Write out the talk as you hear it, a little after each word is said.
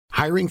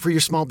Hiring for your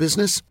small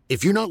business?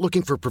 If you're not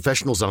looking for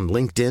professionals on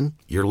LinkedIn,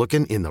 you're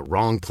looking in the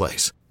wrong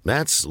place.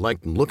 That's like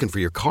looking for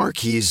your car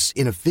keys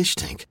in a fish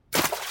tank.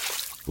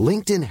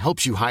 LinkedIn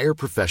helps you hire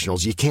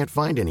professionals you can't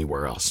find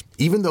anywhere else,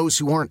 even those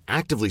who aren't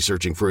actively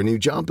searching for a new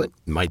job but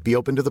might be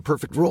open to the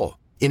perfect role.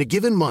 In a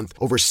given month,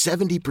 over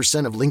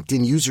 70% of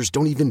LinkedIn users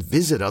don't even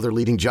visit other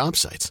leading job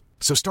sites.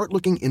 So start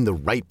looking in the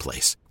right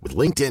place. With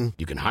LinkedIn,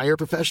 you can hire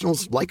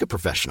professionals like a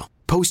professional.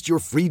 Post your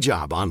free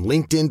job on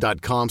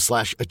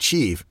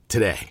linkedin.com/achieve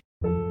today.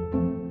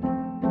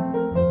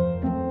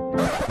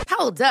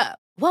 Hold up.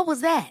 What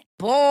was that?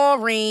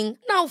 Boring.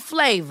 No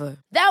flavor.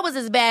 That was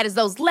as bad as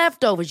those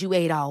leftovers you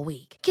ate all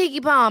week.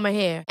 Keke Palmer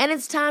here, and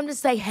it's time to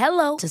say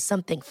hello to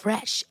something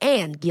fresh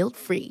and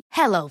guilt-free.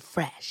 Hello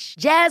Fresh.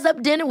 Jazz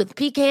up dinner with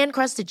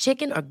pecan-crusted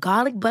chicken or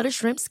garlic butter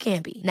shrimp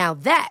scampi. Now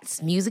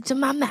that's music to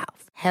my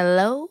mouth.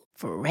 Hello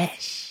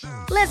Fresh.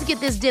 Let's get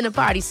this dinner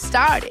party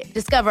started.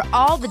 Discover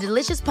all the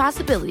delicious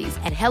possibilities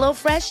at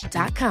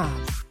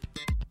hellofresh.com.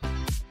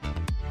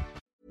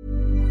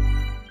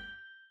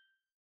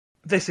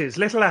 This is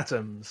Little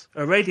Atoms,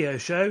 a radio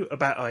show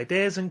about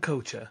ideas and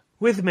culture.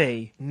 With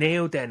me,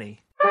 Neil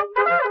Denny.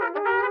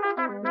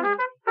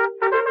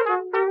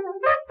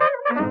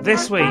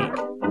 This week,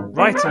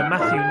 writer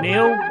Matthew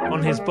Neal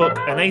on his book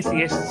An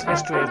Atheist's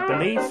History of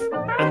Belief,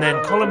 and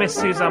then columnist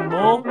Suzanne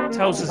Moore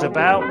tells us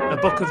about A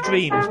Book of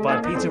Dreams by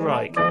Peter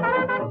Reich.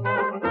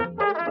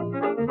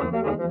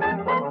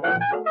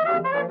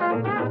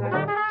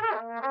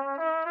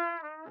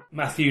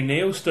 Matthew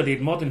Neal studied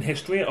modern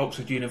history at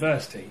Oxford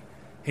University.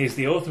 He is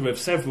the author of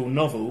several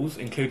novels,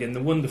 including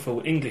the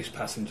wonderful English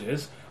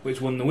Passengers,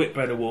 which won the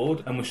Whitbread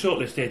Award and was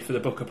shortlisted for the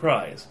Booker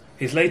Prize.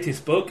 His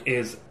latest book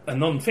is a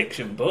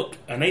non-fiction book,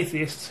 An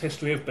Atheist's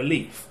History of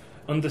Belief,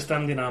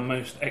 Understanding Our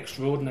Most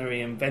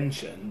Extraordinary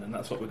Invention, and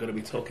that's what we're going to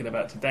be talking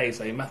about today.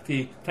 So,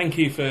 Matthew, thank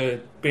you for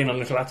being on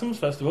Little Atoms,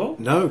 first of all.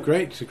 No,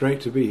 great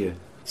to be here.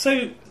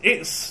 So,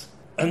 it's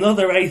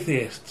another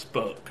atheist's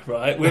book,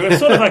 right? We're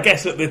sort of, I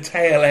guess, at the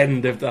tail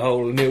end of the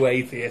whole new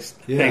atheist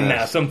thing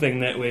now,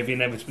 something that we've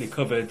inevitably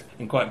covered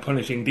in quite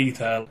punishing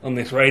detail on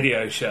this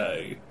radio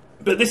show.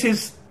 But this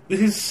is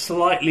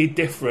slightly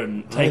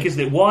different take, isn't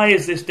it? Why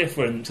is this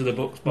different to the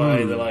books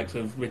by the likes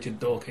of Richard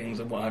Dawkins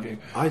and what have you?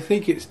 I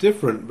think it's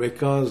different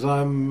because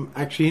I'm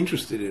actually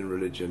interested in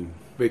religion.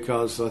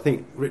 Because I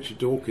think Richard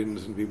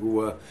Dawkins and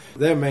people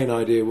their main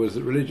idea was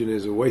that religion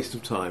is a waste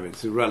of time,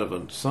 it's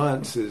irrelevant.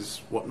 Science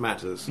is what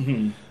matters,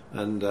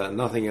 and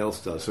nothing else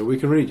does. So we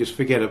can really just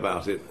forget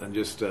about it and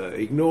just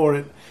ignore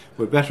it.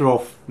 We're better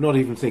off not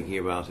even thinking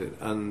about it.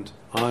 And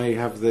I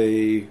have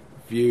the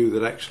view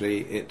that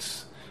actually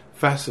it's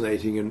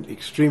fascinating and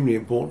extremely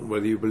important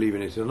whether you believe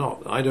in it or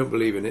not. I don't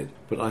believe in it,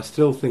 but I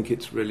still think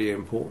it's really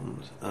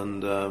important.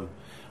 And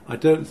I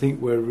don't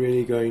think we're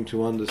really going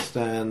to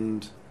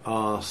understand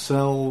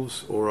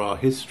ourselves or our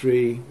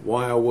history,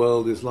 why our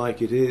world is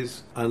like it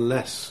is,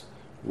 unless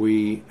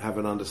we have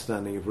an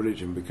understanding of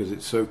religion, because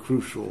it's so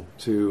crucial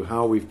to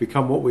how we've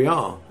become what we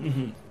are.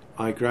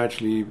 I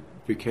gradually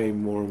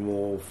became more and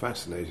more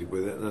fascinated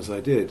with it, and as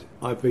I did,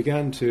 I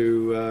began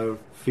to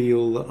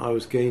feel that I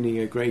was gaining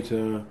a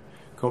greater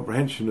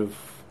comprehension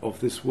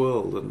of this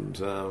world,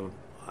 and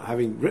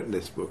having written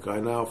this book, I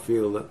now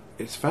feel that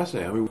it's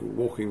fascinating. I mean,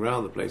 walking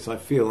around the place, I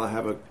feel I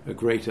have a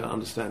greater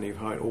understanding of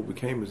how it all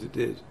became as it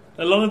did.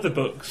 A lot of the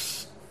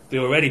books, the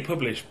already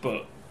published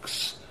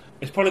books,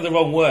 it's probably the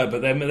wrong word,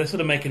 but they're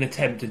sort of making an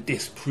attempt to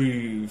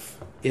disprove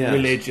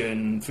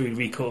religion through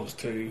recourse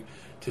to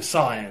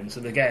science.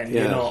 And again,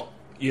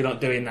 you're not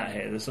doing that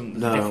here. There's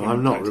no,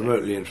 I'm not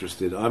remotely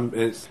interested.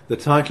 The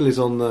title is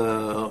on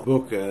the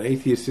book, An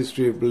Atheist's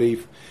History of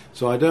Belief,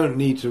 so I don't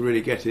need to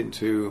really get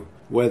into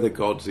whether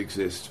gods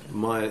exist.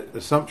 My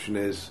assumption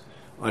is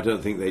I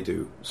don't think they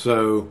do.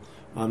 So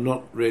I'm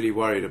not really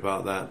worried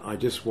about that. I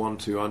just want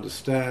to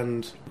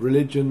understand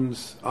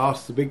religions,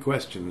 ask the big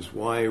questions.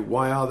 Why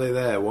are they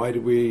there?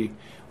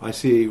 I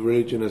see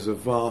religion as a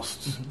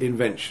vast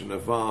invention, a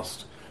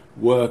vast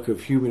work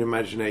of human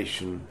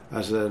imagination.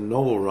 As a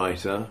novel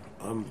writer,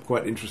 I'm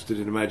quite interested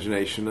in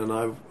imagination,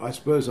 and I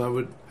suppose I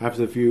would have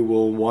the view,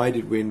 well, why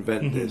did we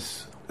invent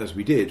this as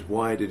we did?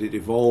 Why did it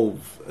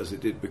evolve as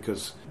it did?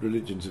 Because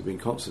religions have been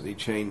constantly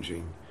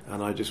changing,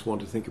 and I just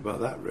want to think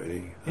about that,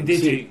 really.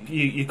 Indeed,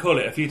 you call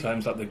it a few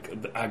times like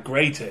our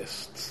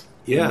greatest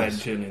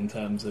invention in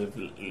terms of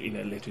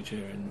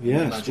literature and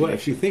imagination. Well,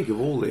 if you think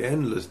of all the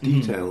endless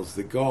details,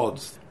 the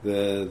gods,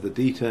 the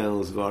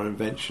details of our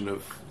invention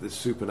of this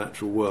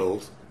supernatural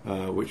world,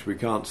 which we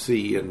can't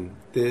see, and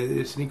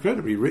it's an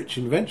incredibly rich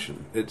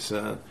invention. It's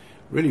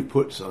really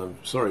puts, I'm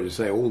sorry to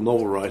say, all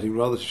novel writing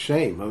rather to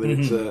shame. I mean,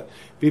 it's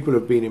people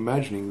have been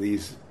imagining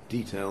these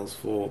details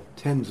for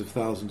tens of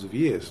thousands of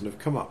years and have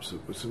come up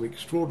with some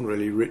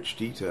extraordinarily rich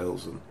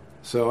details, and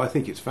so I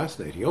think it's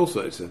fascinating.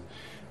 Also, it's a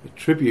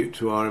tribute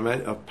to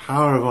our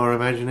power of our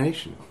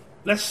imagination.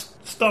 Let's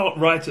start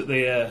right at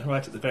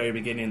the very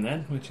beginning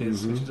then, which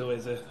is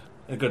always a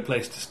good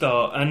place to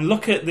start, and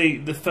look at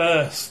the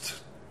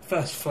first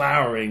first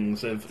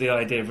flowerings of the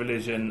idea of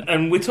religion.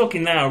 And we're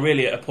talking now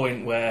really at a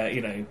point where,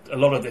 a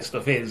lot of this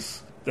stuff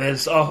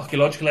there's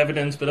archaeological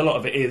evidence, but a lot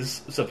of it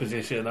is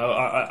supposition.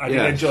 I do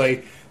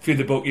enjoy, through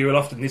the book, you will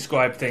often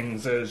describe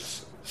things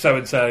as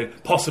so-and-so,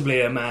 possibly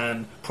a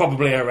man,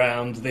 probably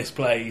around this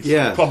place,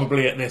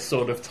 probably at this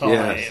sort of time.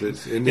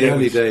 Yes, in the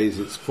early days,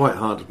 it's quite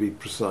hard to be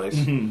precise.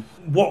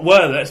 Mm-hmm.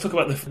 Let's talk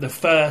about the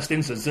first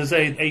instance. There's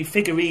a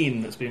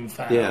figurine that's been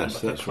found,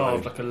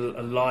 carved, like a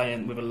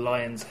lion with a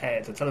lion's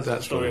head. So tell us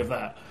the story of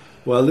that.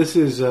 Well, this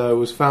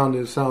was found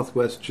in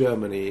southwest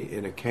Germany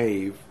in a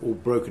cave, all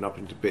broken up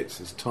into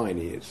bits. It's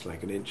tiny, it's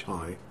like an inch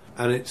high.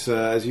 And it's,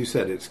 as you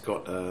said, it's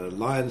got a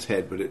lion's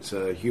head, but it's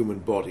a human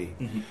body.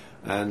 Mm-hmm.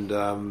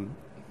 And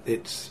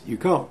you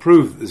can't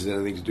prove that there's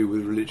anything to do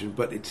with religion,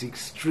 but it's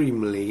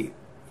extremely,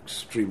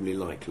 extremely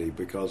likely,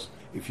 because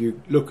if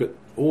you look at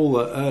all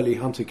the early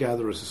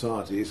hunter-gatherer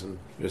societies, and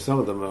some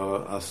of them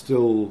are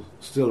still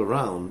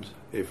around,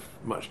 if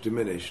much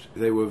diminished,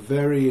 they were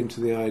very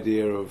into the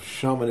idea of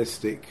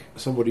shamanistic,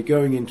 somebody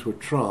going into a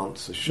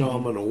trance, a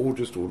shaman, or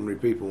just ordinary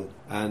people,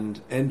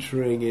 and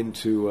entering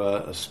into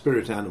a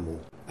spirit animal.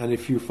 And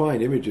if you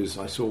find images,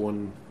 I saw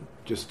one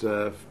just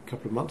a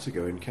couple of months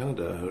ago in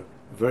Canada,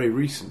 a very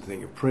recent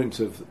thing, a print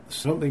of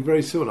something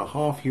very similar,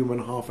 half human,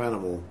 half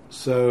animal.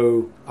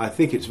 So I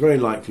think it's very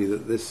likely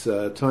that this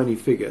tiny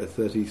figure,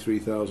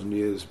 33,000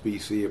 years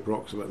BC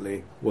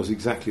approximately, was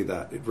exactly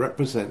that. It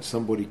represents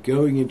somebody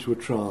going into a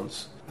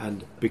trance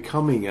and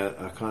becoming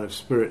a kind of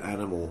spirit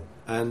animal.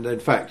 And in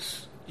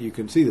fact, you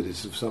can see that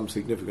it's of some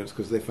significance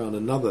because they found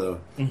another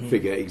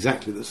figure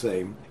exactly the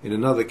same in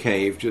another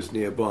cave just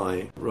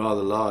nearby,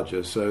 rather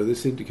larger. So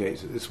this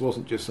indicates that this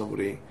wasn't just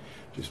somebody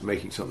just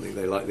making something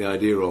they like the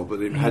idea of,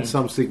 but it had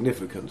some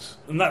significance.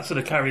 And that sort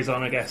of carries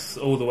on, I guess,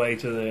 all the way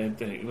to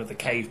with the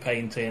cave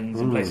paintings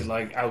in places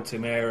like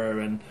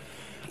Altamira. And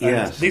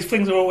these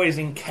things are always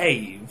in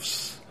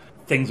caves.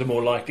 Things are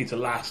more likely to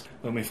last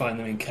when we find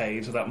them in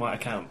caves, so that might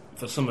account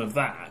for some of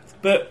that.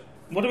 But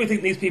what do we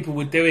think these people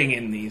were doing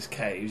in these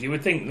caves? You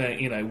would think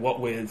that, what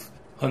with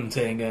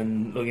hunting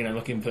and,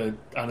 looking for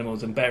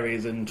animals and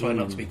berries and trying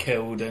not to be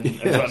killed and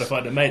trying to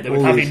find a mate, they would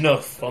have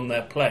enough on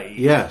their plate.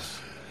 Yes.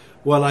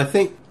 Well, I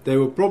think they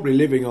were probably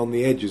living on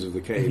the edges of the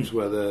caves,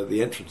 where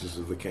the entrances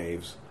of the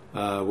caves,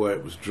 where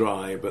it was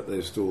dry, but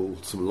there's still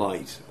some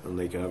light and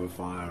they could have a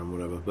fire and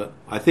whatever. But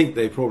I think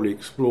they probably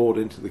explored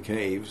into the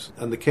caves,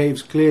 and the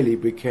caves clearly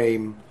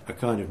became a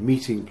kind of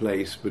meeting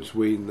place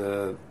between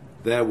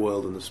their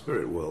world and the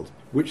spirit world,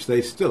 which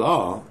they still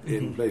are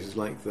in places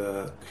like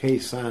the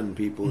Khoisan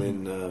people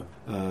in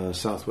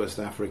southwest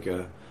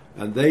Africa.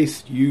 And they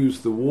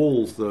use the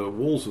walls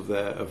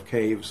of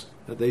caves.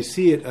 They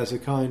see it as a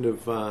kind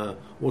of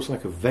almost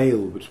like a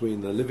veil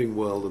between the living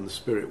world and the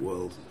spirit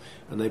world,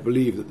 and they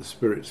believe that the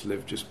spirits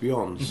live just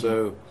beyond.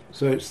 So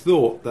it's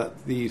thought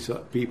that these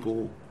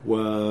people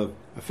were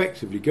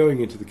effectively going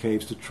into the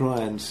caves to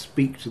try and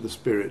speak to the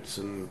spirits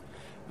and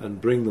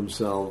bring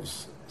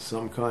themselves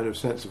some kind of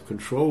sense of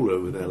control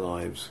over their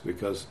lives.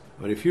 Because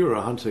if you were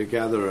a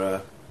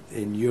hunter-gatherer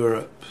in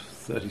Europe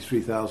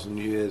 33,000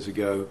 years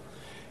ago,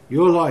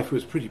 your life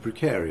was pretty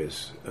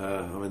precarious.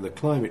 The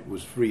climate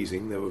was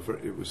freezing.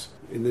 It was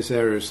in this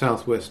area of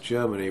southwest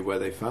Germany where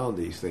they found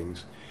these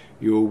things.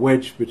 You were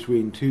wedged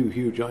between two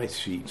huge ice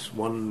sheets,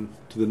 one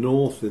to the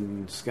north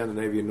in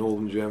Scandinavia,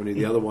 northern Germany,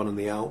 the other one in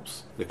the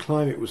Alps. The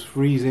climate was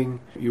freezing.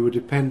 You were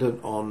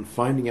dependent on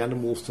finding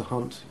animals to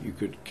hunt. You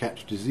could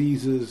catch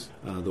diseases.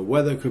 The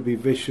weather could be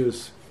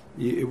vicious.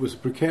 It was a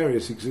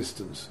precarious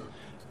existence.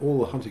 All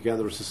the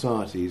hunter-gatherer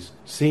societies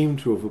seem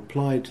to have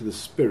applied to the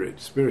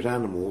spirit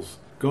animals,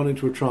 gone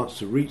into a trance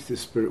to reach this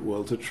spirit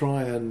world, to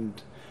try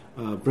and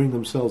bring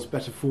themselves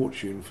better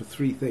fortune for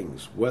three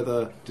things: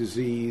 weather,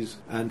 disease,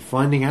 and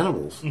finding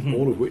animals,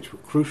 all of which were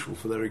crucial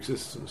for their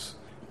existence.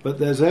 But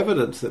there's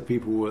evidence that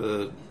people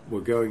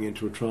were going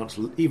into a trance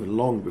even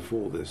long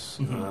before this,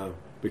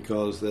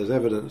 because there's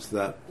evidence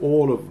that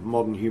all of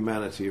modern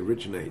humanity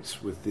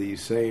originates with the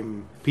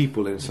same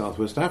people in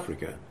southwest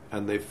Africa,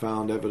 and they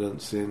found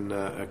evidence in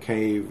a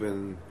cave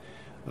in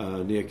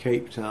near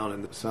Cape Town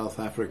in South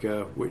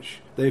Africa, which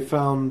they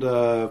found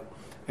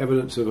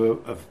evidence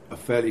of a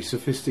fairly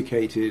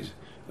sophisticated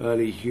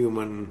early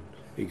human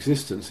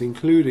existence,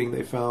 including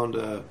they found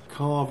a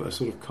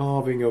sort of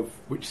carving of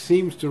which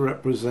seems to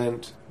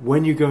represent,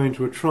 when you go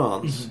into a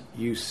trance,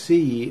 you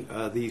see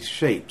these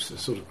shapes, a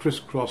sort of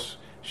crisscross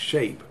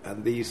shape,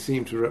 and these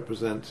seem to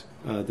represent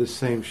this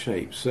same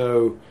shape.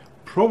 So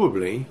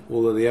probably,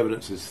 although the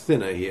evidence is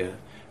thinner here,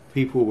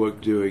 people were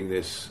doing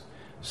this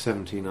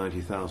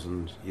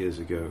 90,000 years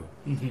ago.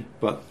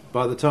 But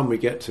by the time we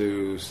get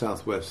to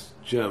southwest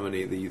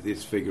Germany,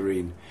 this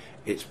figurine,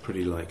 it's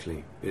pretty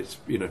likely. It's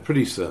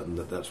pretty certain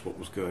that that's what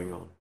was going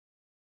on.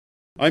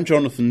 I'm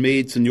Jonathan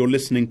Meads, and you're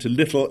listening to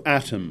Little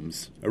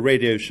Atoms, a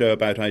radio show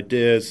about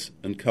ideas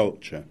and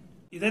culture.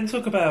 You then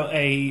talk about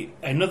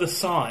another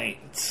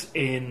site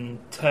in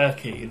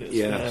Turkey that's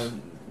a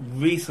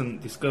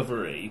recent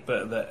discovery,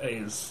 but that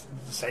is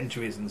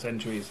centuries and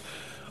centuries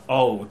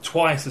old,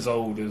 twice as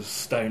old as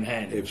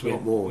Stonehenge. If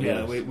not more,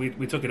 yeah. yes.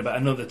 We're talking about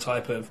another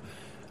type of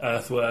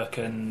earthwork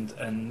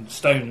and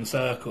stone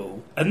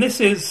circle. And this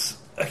is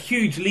a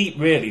huge leap,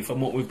 really,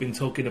 from what we've been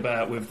talking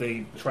about with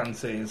the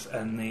trances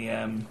and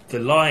the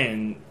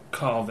lion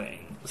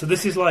carving. So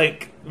this is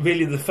like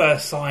really the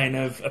first sign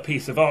of a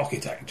piece of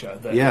architecture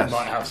that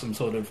might have some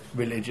sort of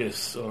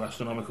religious or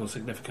astronomical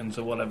significance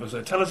or whatever.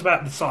 So tell us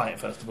about the site,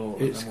 first of all.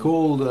 It's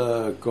called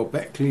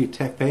Göbekli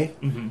Tepe,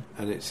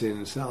 and it's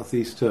in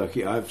southeast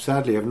Turkey. I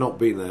sadly have not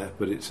been there,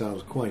 but it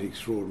sounds quite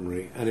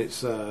extraordinary. And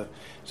it's on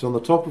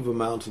the top of a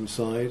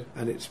mountainside,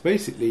 and it's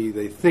basically,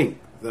 they think,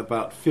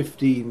 about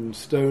 15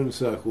 stone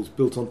circles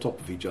built on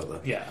top of each other.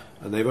 Yeah.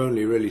 And they've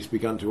only really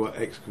begun to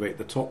excavate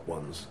the top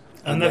ones.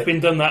 And they've been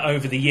done that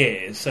over the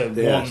years, so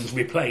one's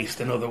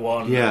replaced another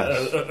one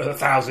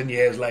 1,000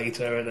 years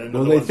later, and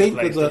another one's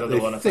replaced another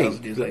one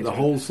 1,000 years later. The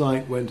whole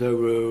site was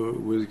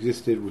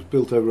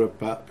built over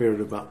a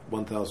period of about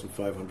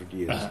 1,500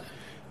 years. Uh-huh.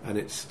 And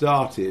it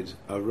started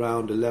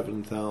around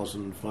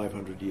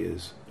 11,500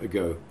 years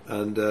ago.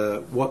 And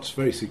what's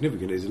very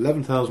significant is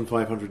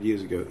 11,500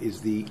 years ago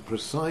is the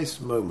precise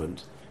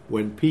moment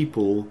when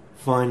people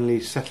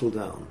finally settle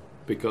down,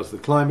 because the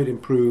climate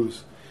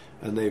improves.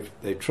 And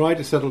they've tried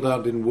to settle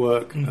down, didn't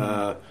work.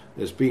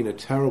 There's been a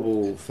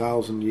terrible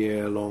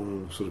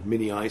 1,000-year-long sort of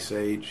mini ice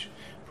age,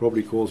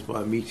 probably caused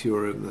by a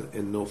meteor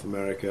in North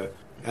America.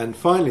 And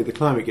finally, the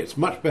climate gets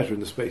much better in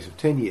the space of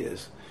 10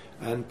 years,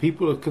 and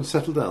people can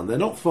settle down. They're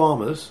not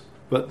farmers,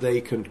 but they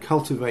can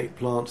cultivate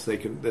plants.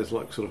 There's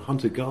like sort of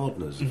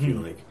hunter-gardeners, if you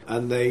like.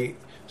 And they've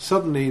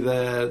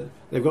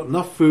got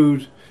enough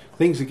food.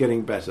 Things are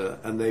getting better,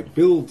 and they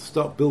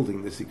start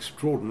building this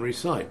extraordinary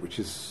site,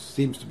 which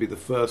seems to be the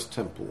first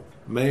temple.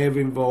 May have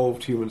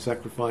involved human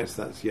sacrifice,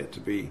 that's yet to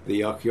be.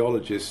 The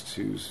archaeologist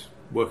who's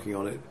working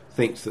on it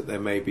thinks that there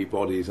may be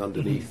bodies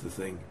underneath the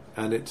thing.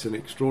 And it's an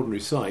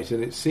extraordinary site,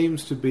 and it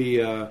seems to be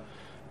the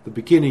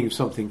beginning of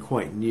something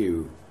quite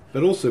new.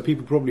 But also,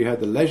 people probably had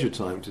the leisure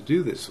time to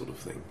do this sort of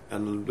thing.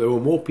 And there were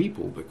more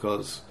people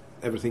because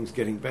everything's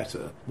getting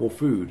better, more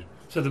food.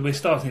 So that we're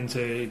starting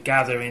to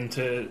gather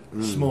into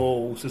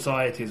small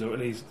societies, or at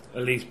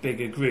least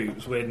bigger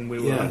groups. When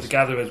we were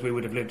hunter-gatherers, we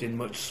would have lived in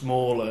much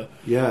smaller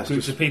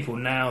groups of people.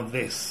 Now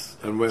this...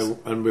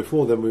 And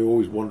before then, we were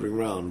always wandering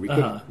around.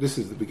 This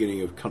is the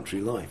beginning of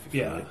country life, if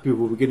you like.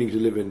 People were beginning to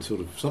live in sort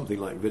of something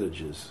like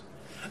villages.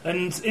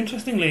 And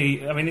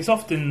interestingly, I mean, it's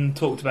often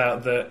talked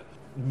about that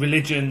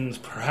religions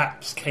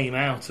perhaps came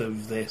out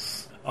of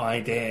this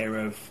idea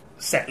of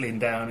settling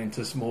down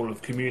into smaller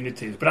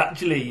communities, but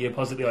actually you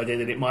posit the idea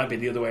that it might be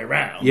the other way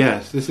around.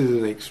 Yes, this is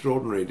an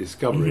extraordinary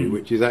discovery,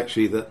 which is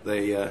actually that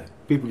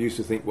people used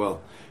to think,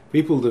 well,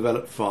 people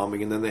developed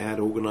farming and then they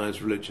had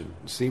organised religion.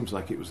 It seems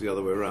like it was the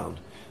other way around.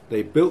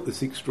 They built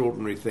this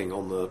extraordinary thing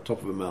on the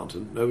top of a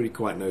mountain. Nobody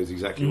quite knows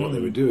exactly what they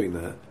were doing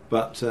there,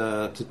 but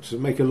to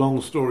make a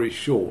long story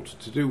short,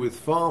 to do with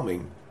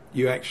farming,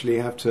 you actually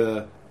have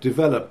to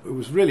develop. It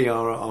was really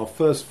our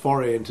first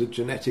foray into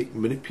genetic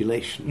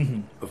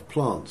manipulation of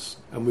plants,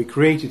 and we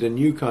created a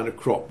new kind of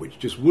crop which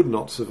just would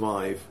not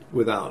survive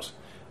without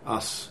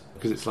us,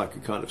 because it's like a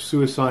kind of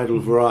suicidal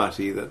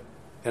variety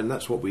and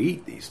that's what we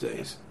eat these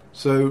days.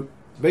 So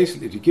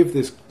basically, to give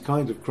this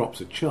kind of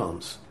crops a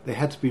chance, they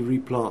had to be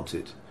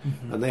replanted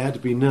and they had to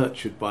be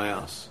nurtured by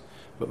us.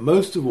 But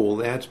most of all,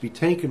 they had to be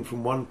taken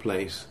from one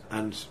place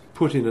and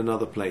put in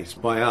another place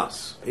by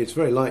us. It's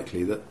very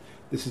likely that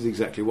this is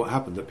exactly what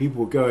happened, that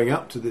people were going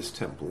up to this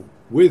temple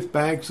with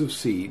bags of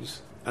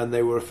seeds, and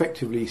they were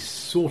effectively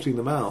sorting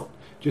them out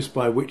just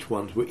by which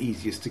ones were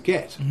easiest to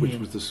get, which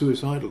was the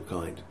suicidal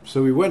kind.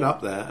 So we went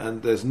up there,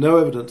 and there's no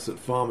evidence that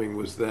farming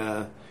was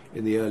there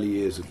in the early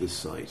years of this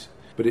site.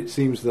 But it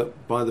seems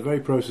that by the very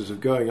process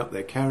of going up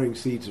there, carrying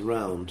seeds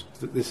around,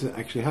 that this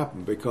actually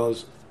happened,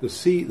 because the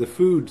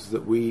foods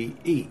that we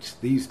eat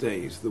these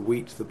days, the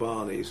wheat, the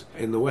barleys,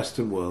 in the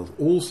Western world,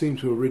 all seem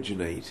to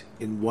originate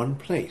in one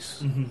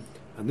place.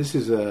 And this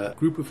is a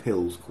group of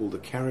hills called the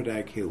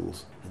Karadag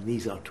Hills, and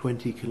these are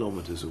 20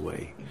 kilometres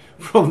away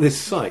from this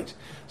site.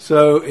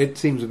 So it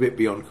seems a bit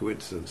beyond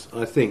coincidence.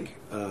 I think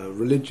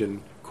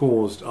religion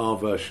caused our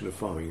version of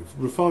farming.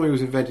 Farming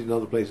was invented in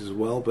other places as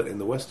well, but in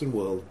the Western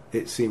world,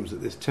 it seems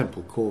that this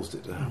temple caused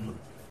it to happen.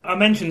 I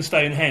mentioned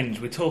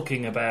Stonehenge. We're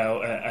talking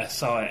about a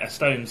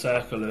stone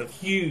circle of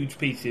huge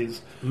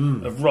pieces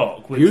of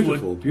rock.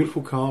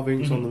 Beautiful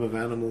carvings on them of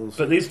animals.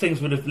 But these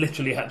things would have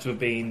literally had to have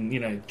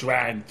been,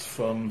 dragged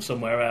from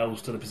somewhere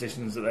else to the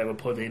positions that they were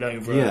put in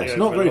over a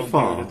long period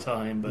of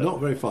time. But not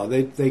very far.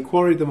 They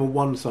quarried them on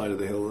one side of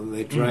the hill and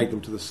they dragged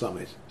them to the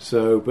summit.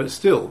 But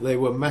still, they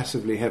were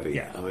massively heavy.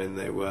 Yeah. I mean,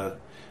 they were,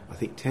 I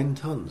think, 10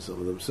 tons,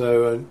 some of them.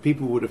 So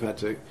people would have had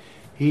to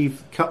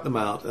cut them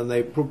out, and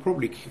they were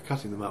probably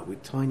cutting them out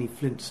with tiny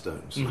flint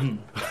stones.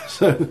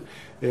 So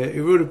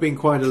it would have been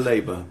quite a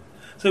labour.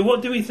 So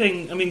what do we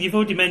think? I mean, you've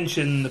already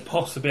mentioned the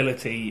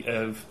possibility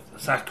of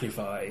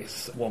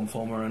sacrifice, one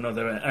form or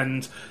another,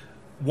 and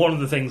one of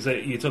the things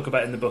that you talk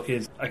about in the book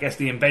is, I guess,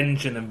 the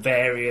invention of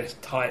various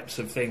types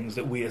of things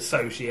that we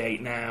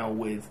associate now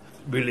with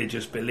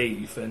religious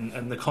belief,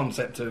 and the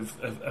concept of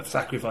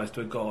sacrifice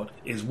to a god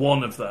is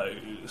one of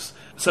those.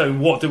 So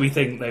what do we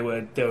think they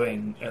were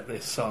doing at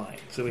this site?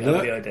 So we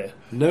have the idea.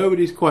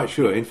 Nobody's quite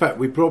sure. In fact,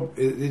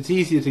 it's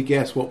easier to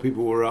guess what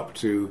people were up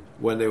to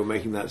when they were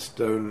making that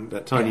stone,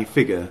 that tiny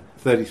figure,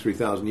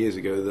 33,000 years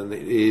ago, than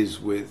it is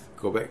with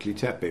Göbekli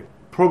Tepe.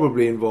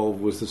 Probably involved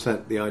was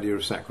the idea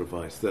of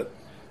sacrifice,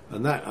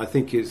 and that I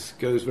think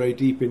goes very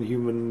deep in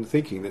human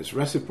thinking. That's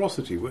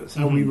reciprocity. That's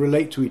how we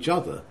relate to each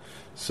other.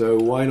 So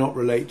why not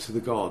relate to the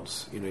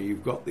gods? You know,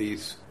 you've got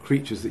these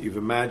creatures that you've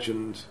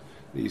imagined,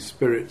 these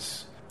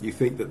spirits. You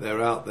think that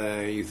they're out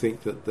there. You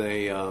think that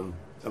they.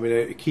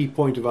 A key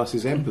point of us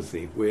is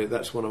empathy.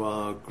 That's one of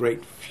our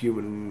great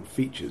human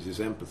features, is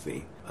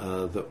empathy.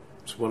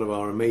 That's one of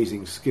our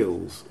amazing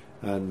skills.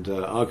 And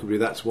arguably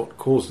that's what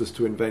caused us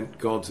to invent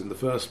gods in the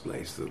first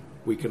place, that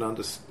we can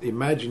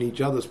imagine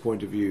each other's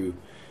point of view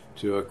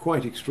to a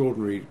quite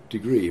extraordinary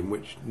degree in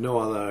which no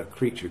other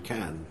creature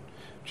can.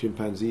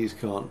 Chimpanzees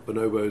can't,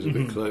 bonobos a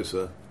bit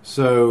closer.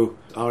 So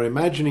our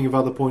imagining of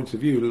other points of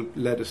view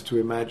led us to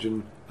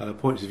imagine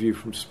points of view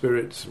from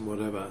spirits and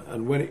whatever.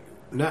 And when it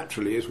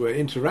naturally, as we're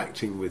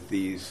interacting with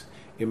these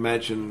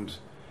imagined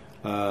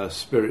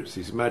spirits,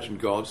 these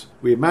imagined gods,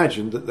 we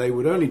imagined that they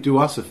would only do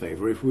us a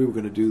favour if we were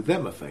going to do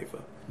them a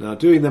favour. Now,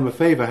 doing them a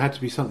favour had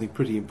to be something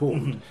pretty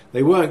important.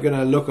 They weren't going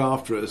to look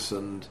after us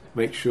and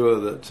make sure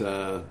that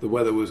the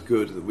weather was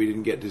good, that we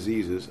didn't get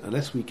diseases,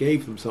 unless we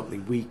gave them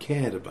something we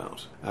cared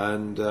about.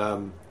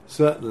 And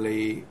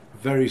certainly,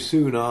 very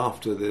soon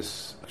after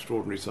this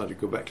extraordinary site of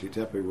Göbekli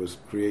Tepe was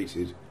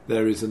created,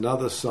 there is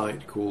another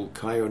site called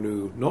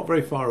Kayonu, not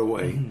very far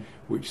away,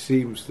 which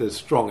there's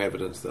strong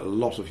evidence that a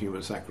lot of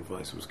human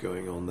sacrifice was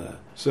going on there.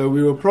 So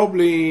we were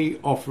probably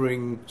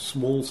offering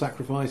small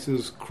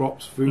sacrifices,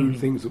 crops, food,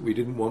 things that we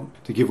didn't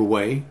want to give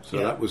away. So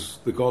that was,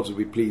 the gods would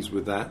be pleased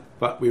with that.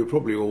 But we were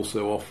probably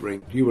also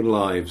offering human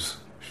lives,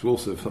 which is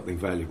also something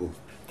valuable.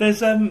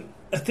 There's a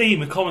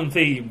common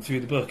theme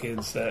through the book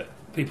is that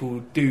people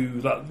do,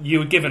 like, you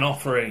would give an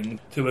offering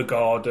to a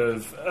god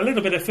of a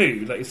little bit of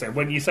food, like you said.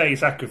 When you say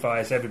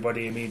sacrifice,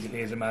 everybody immediately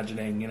is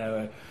imagining,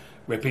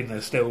 ripping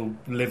the still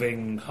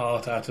living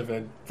heart out of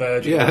a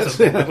virgin or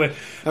something.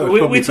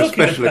 We're talking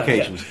special about,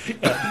 occasions.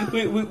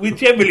 We're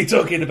generally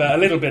talking about a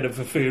little bit of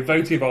a food,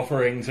 votive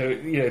offering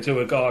to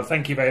a god.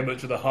 Thank you very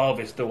much for the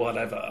harvest or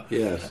whatever.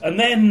 Yes. And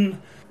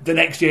then the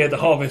next year the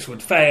harvest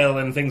would fail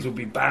and things would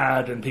be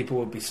bad and people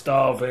would be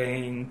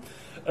starving.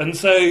 And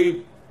so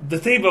the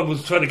theme I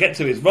was trying to get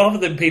to is, rather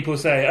than people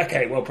say,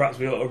 okay, well, perhaps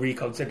we ought to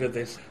reconsider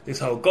this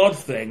whole God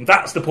thing,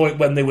 that's the point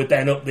when they would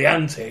then up the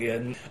ante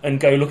and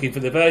go looking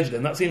for the Virgin.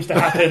 And that seems to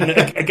happen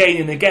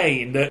again and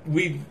again, that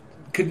we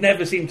could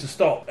never seem to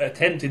stop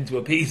attempting to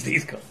appease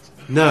these gods.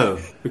 No,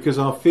 because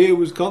our fear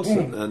was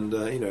constant. And,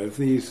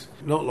 if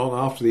not long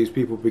after these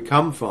people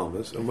become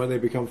farmers, and when they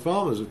become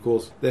farmers, of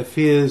course, their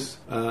fears,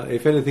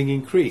 if anything,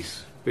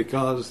 increase.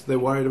 Because they're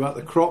worried about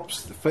the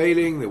crops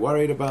failing, they're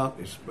worried about,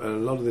 a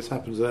lot of this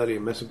happens early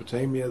in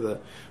Mesopotamia, the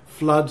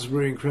floods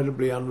were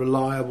incredibly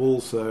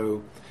unreliable,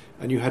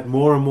 and you had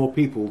more and more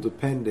people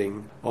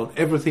depending on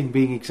everything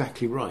being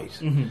exactly right.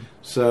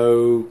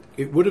 So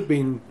it would have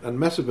been,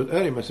 and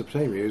early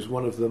Mesopotamia is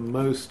one of the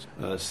most,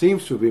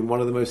 seems to have been one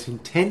of the most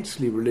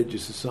intensely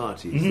religious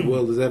societies the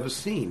world has ever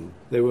seen.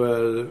 They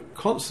were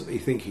constantly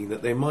thinking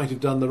that they might have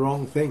done the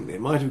wrong thing, they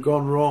might have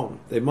gone wrong,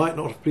 they might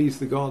not have pleased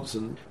the gods.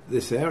 And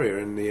this area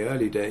in the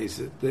early days,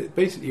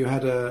 basically you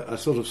had a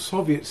sort of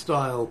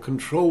Soviet-style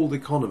controlled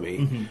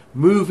economy,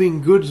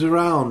 moving goods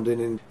around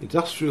in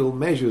industrial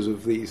measures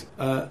of these,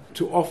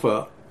 to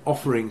offer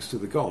offerings to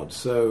the gods.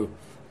 So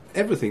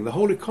everything, the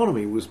whole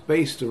economy was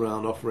based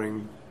around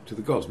offering to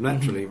the gods.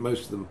 Naturally,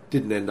 most of them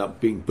didn't end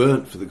up being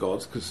burnt for the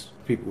gods because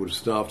people would have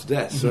starved to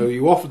death. So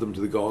you offered them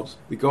to the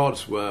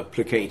gods were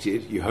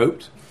placated, you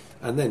hoped,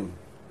 and then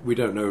we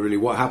don't know really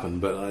what happened,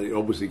 but it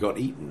obviously got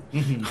eaten.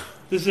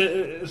 There's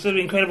sort of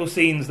incredible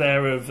scenes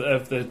there of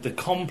the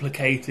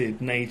complicated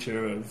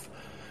nature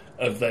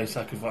of those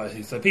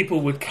sacrifices. So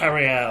people would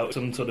carry out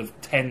some sort of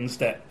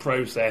 10-step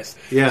process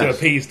to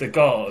appease the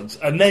gods,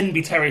 and then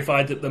be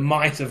terrified that they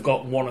might have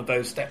got one of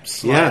those steps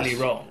slightly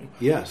wrong.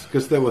 Yes,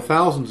 because there were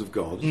thousands of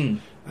gods,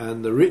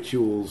 and the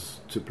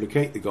rituals to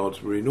placate the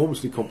gods were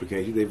enormously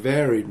complicated. They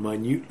varied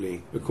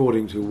minutely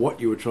according to what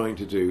you were trying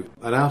to do.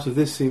 And out of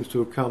this seems to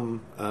have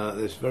come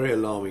this very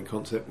alarming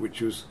concept, which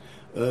was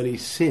early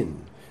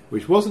sin,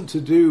 which wasn't to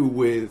do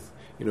with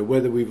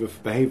whether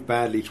we've behaved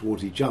badly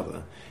towards each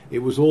other. It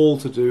was all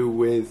to do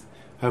with,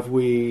 have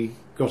we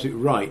got it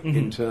right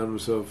in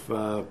terms of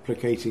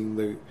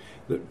placating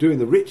doing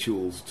the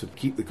rituals to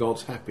keep the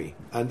gods happy.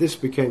 And this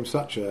became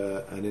such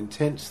an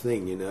intense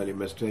thing in early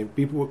Mesopotamia.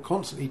 People were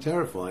constantly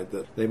terrified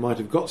that they might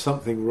have got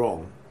something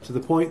wrong, to the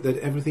point that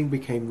everything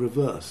became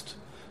reversed.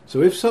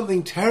 So if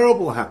something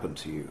terrible happened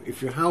to you,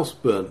 if your house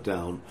burnt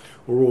down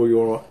or all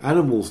your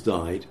animals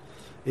died,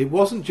 it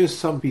wasn't just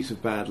some piece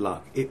of bad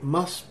luck. It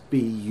must be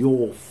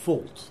your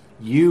fault.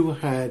 You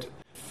had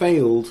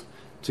failed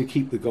to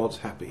keep the gods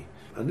happy.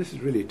 And this is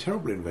really a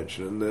terrible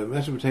invention, and the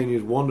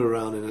Mesopotamians wander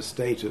around in a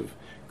state of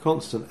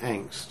constant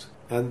angst,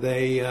 and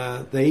they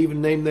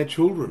even name their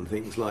children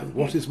things like,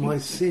 "What is my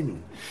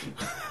sin?"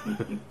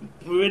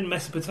 We're in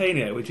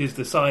Mesopotamia, which is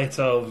the site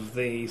of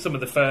some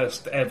of the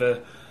first ever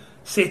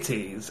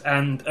cities,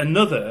 and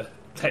another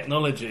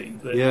technology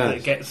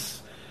that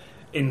gets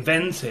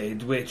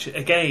invented, which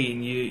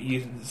again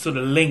you sort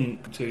of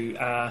link to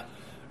our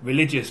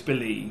religious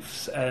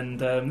beliefs, and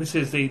this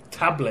is the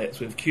tablets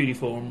with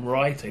cuneiform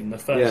writing, the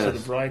first sort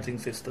of writing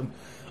system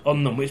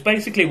on them, which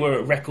basically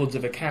were records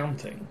of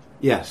accounting.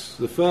 Yes,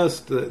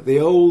 the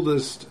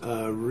oldest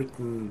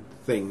written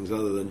things,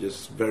 other than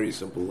just very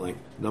simple like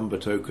number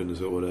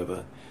tokens or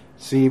whatever,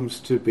 seems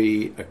to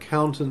be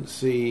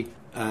accountancy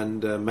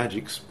and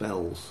magic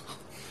spells.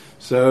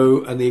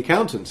 So, and the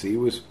accountancy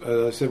was,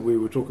 I said, we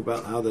were talking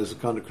about how there's a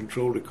kind of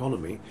controlled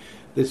economy.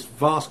 This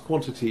vast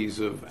quantities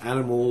of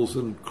animals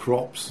and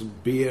crops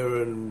and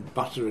beer and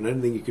butter and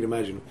anything you can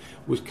imagine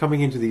was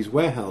coming into these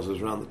warehouses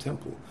around the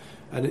temple.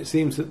 And it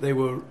seems that they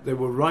were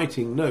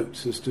writing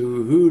notes as to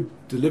who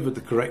delivered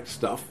the correct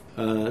stuff.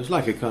 It was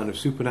like a kind of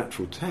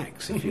supernatural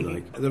tax, if you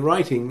like. The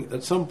writing,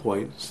 at some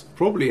point,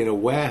 probably in a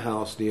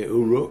warehouse near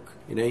Uruk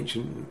in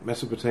ancient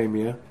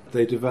Mesopotamia,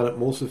 they developed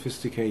more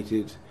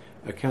sophisticated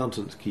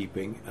accountant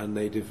keeping, and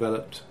they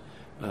developed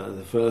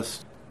the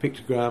first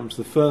pictograms.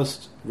 The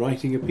first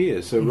writing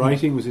appears. So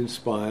writing was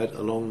inspired,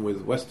 along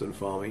with Western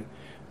farming,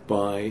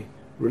 by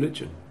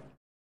religion.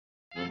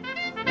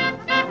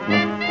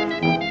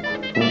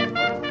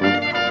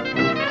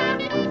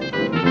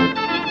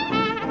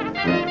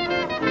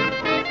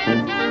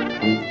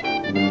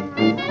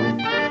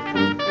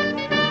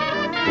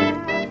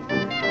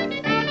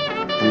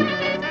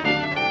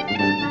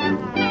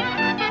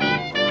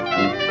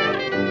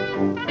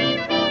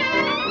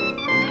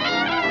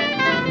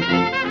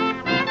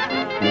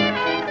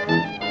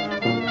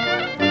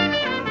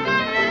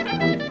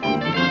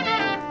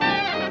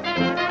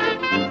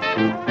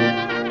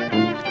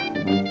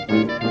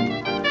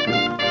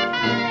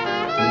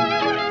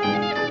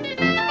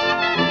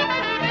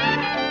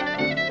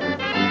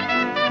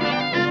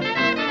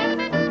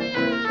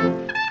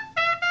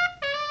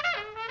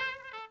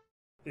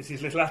 This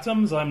is Little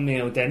Atoms, I'm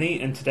Neil Denny,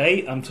 and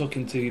today I'm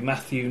talking to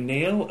Matthew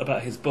Neal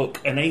about his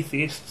book An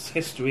Atheist's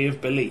History of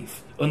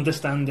Belief,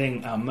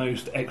 Understanding Our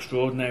Most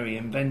Extraordinary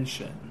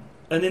Invention.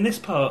 And in this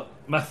part,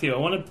 Matthew, I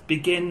want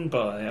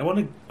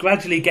to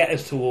gradually get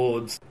us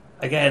towards,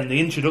 again, the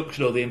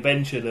introduction or the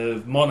invention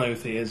of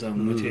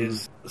monotheism, which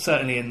is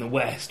certainly in the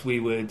West we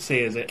would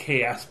see as a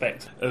key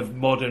aspect of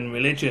modern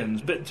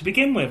religions. But to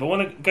begin with, I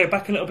want to go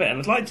back a little bit, and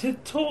I'd like to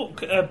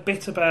talk a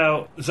bit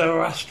about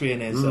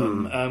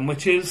Zoroastrianism,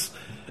 which is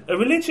a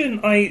religion,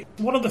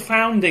 one of the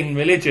founding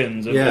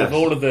religions of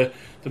all of the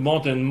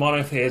modern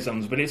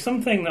monotheisms, but it's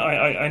something that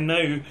I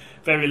know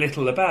very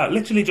little about.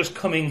 Literally just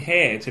coming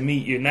here to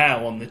meet you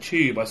now on the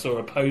tube, I saw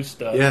a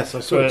poster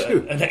for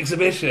an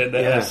exhibition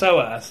at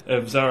SOAS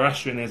of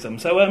Zoroastrianism.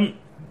 So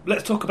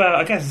let's talk about,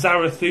 I guess,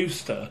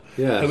 Zarathustra,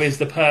 who is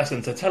the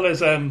person. So tell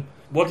us,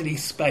 what did he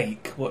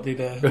spake? What did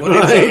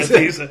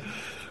Zarathustra...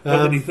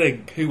 What did he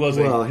think? Who was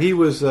he? Well, he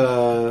was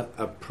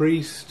a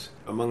priest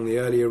among the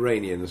early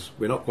Iranians.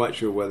 We're not quite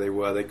sure where they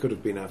were. They could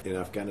have been in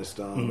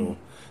Afghanistan or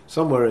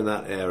somewhere in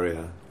that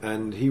area.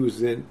 And he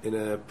was in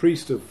a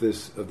priest of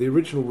the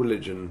original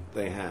religion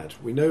they had.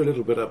 We know a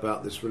little bit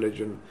about this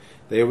religion.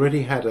 They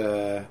already had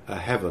a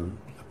heaven,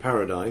 a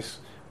paradise,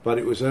 but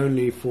it was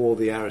only for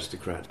the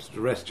aristocrats.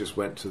 The rest just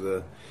went to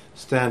the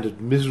standard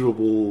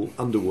miserable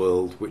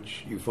underworld,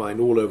 which you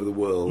find all over the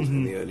world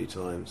in the early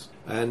times.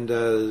 And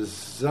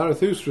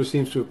Zarathustra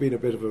seems to have been a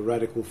bit of a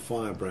radical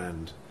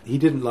firebrand. He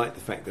didn't like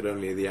the fact that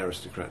only the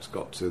aristocrats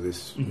got to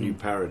this new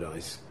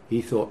paradise.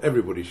 He thought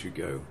everybody should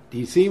go.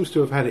 He seems to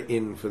have had it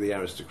in for the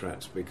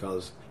aristocrats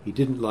because he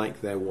didn't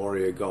like their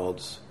warrior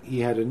gods. He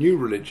had a new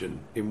religion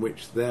in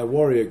which their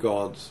warrior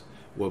gods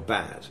were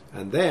bad,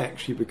 and they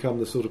actually become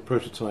the sort of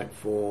prototype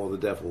for the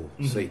devil,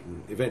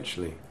 Satan,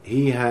 eventually.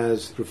 He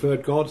has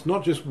preferred gods,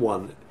 not just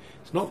one.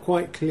 It's not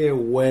quite clear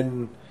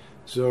when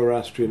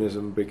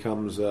Zoroastrianism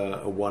becomes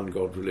a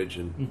one-god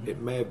religion.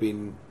 It may have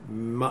been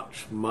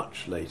much,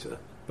 much later.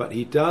 But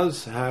he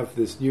does have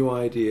this new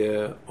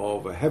idea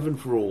of a heaven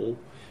for all,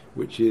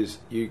 which is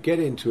you get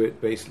into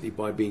it basically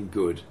by being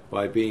good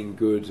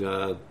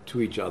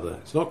to each other.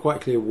 It's not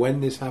quite clear when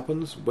this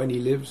happens, when he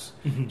lives.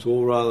 It's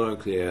all rather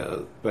unclear.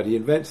 But he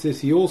invents this.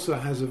 He also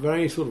has a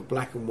very sort of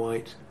black and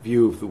white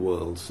view of the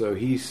world. So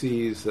he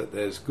sees that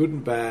there's good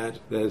and bad.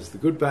 There's the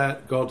good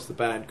bad gods, the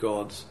bad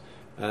gods,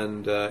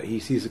 and he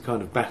sees a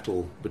kind of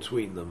battle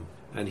between them.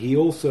 And he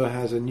also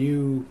has a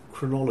new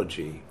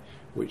chronology,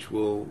 which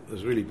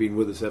has really been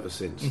with us ever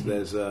since.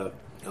 There's a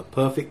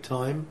perfect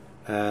time,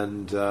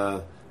 and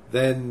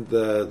then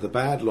the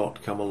bad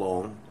lot come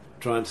along,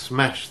 try and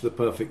smash the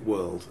perfect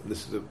world. And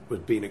this has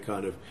been a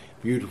kind of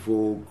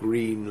beautiful,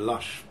 green,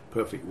 lush,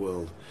 perfect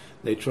world.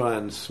 They try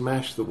and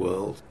smash the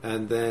world,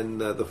 and then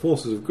the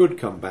forces of good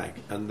come back,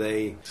 and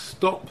they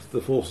stop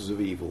the forces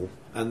of evil,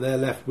 and they're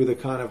left with a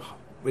kind of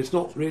it's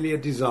not really a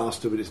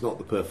disaster, but it's not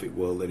the perfect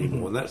world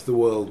anymore. And that's the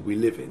world we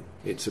live in.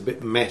 It's a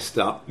bit messed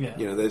up. Yeah.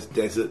 You know, there's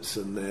deserts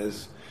and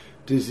there's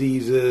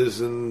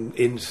diseases and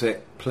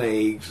insect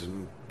plagues,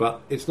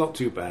 but it's not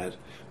too bad.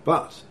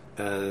 But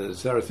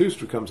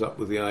Zarathustra comes up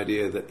with the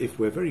idea that if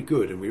we're very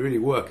good and we really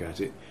work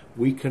at it,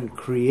 we can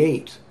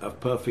create a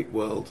perfect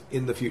world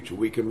in the future.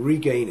 We can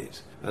regain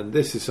it. And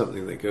this is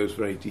something that goes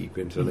very deep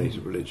into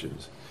later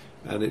religions.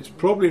 And it's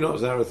probably not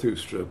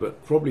Zarathustra,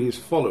 but probably his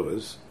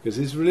followers, because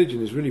his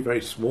religion is really very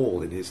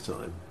small in his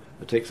time.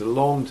 It takes a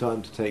long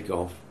time to take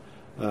off.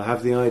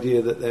 Have the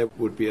idea that there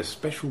would be a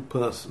special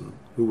person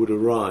who would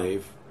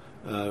arrive,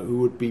 who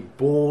would be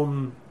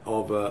born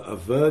of a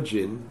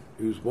virgin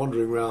who's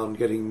wandering around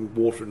getting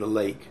water in a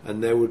lake,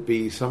 and there would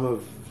be some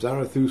of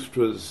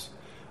Zarathustra's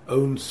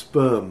own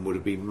sperm would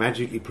have been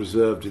magically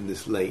preserved in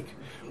this lake,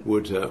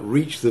 would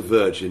reach the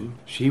virgin.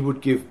 She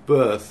would give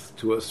birth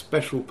to a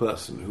special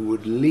person who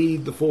would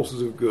lead the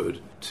forces of good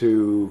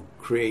to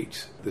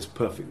create this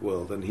perfect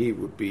world, and he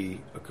would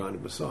be a kind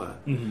of Messiah.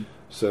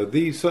 So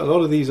a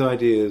lot of these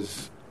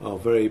ideas are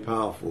very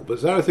powerful. But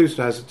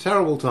Zarathustra has a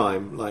terrible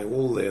time, like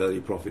all the early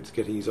prophets,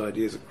 getting his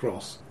ideas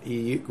across.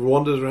 He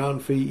wanders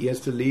around, he has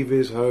to leave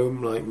his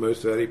home like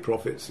most early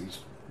prophets. He's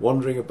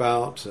wandering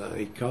about.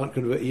 He can't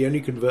convert. He only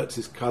converts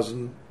his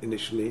cousin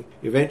initially.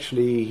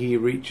 Eventually he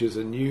reaches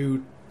a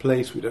new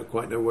place, we don't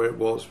quite know where it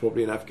was,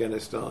 probably in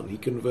Afghanistan. He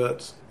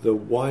converts the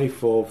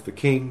wife of the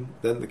king,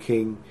 then the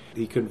king.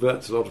 He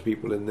converts a lot of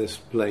people in this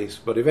place,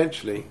 but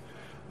eventually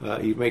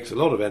he makes a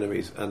lot of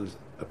enemies, and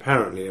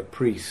apparently a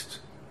priest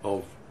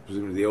of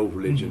presumably the old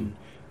religion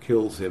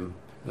kills him.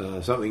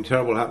 Something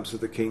terrible happens to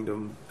the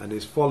kingdom, and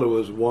his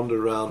followers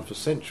wander around for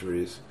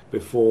centuries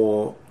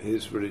before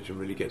his religion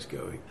really gets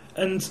going.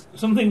 And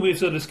something we've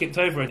sort of skipped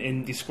over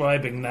in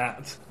describing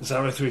that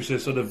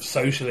Zarathustra's sort of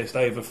socialist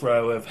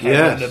overthrow of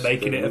heaven and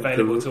making it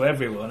available to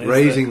everyone,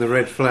 raising the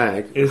red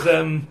flag, is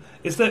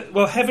that,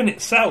 well, heaven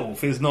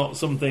itself is not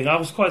something, I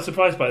was quite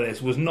surprised by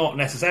this, was not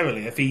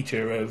necessarily a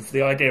feature of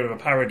the idea of a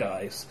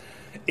paradise,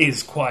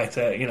 is quite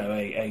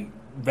a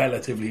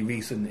relatively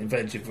recent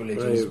invention of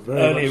religions.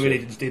 Earlier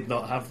religions did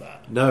not have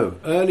that. No,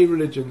 early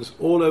religions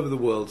all over the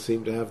world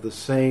seem to have the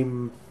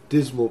same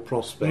dismal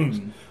prospect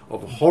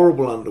of a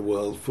horrible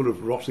underworld full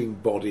of rotting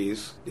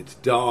bodies. It's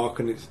dark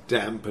and it's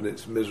damp and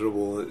it's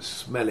miserable and it's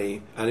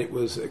smelly, and it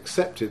was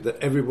accepted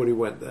that everybody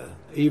went there.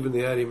 Even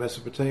the early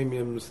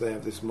Mesopotamians, they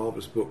have this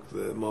marvellous book,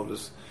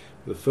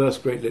 the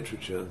first great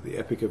literature, the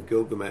Epic of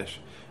Gilgamesh,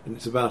 and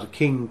it's about a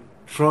king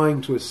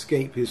trying to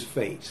escape his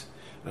fate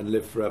and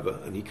live forever,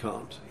 and he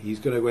can't. He's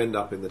going to end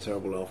up in the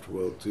terrible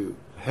afterworld too.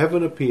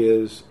 Heaven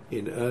appears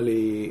in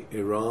early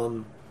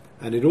Iran,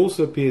 and it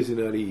also appears in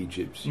early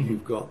Egypt.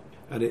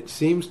 And it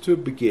seems to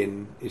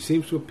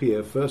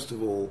appear, first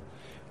of all,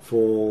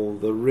 for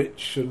the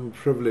rich and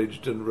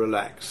privileged and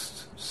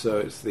relaxed. So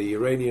it's the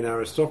Iranian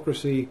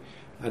aristocracy,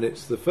 and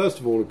it's first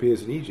of all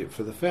appears in Egypt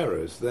for the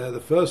pharaohs. They're the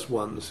first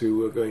ones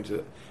who are going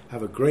to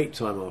have a great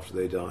time after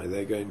they die.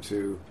 They're going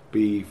to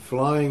be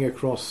flying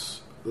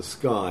across the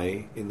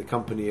sky in the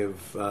company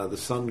of the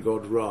sun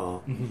god Ra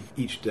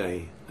each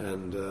day,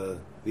 and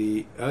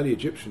the early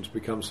Egyptians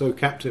become so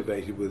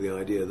captivated with the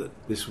idea that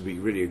this would be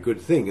really a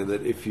good thing, and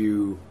that if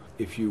you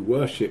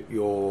worship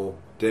your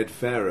dead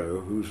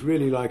pharaoh, who's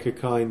really like a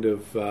kind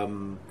of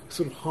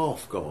sort of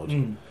half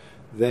god,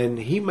 then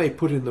he may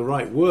put in the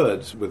right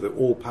words with the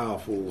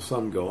all-powerful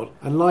sun god,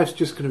 and life's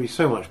just going to be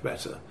so much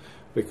better,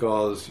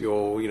 because you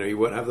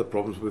won't have the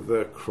problems with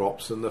the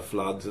crops and the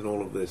floods and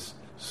all of this.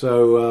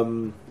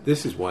 So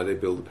this is why they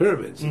build the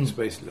pyramids. It's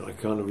basically like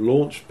a kind of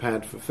launch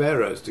pad for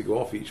pharaohs to go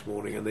off each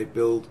morning, and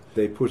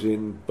they put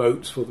in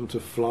boats for them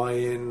to fly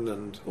in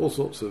and all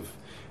sorts of,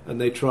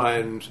 and they try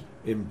and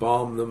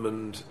embalm them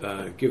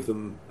and give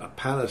them a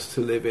palace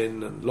to live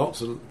in, and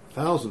lots and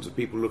thousands of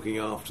people looking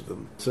after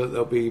them, so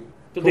they'll be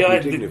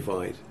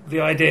dignified.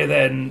 The idea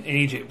then in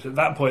Egypt at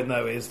that point,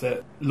 though, is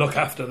that look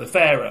after the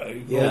pharaoh,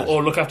 yes,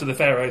 or look after the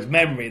pharaoh's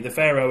memory. The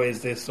pharaoh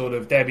is this sort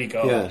of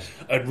demigod, yes,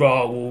 and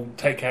Ra will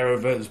take care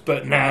of us,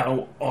 but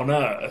now on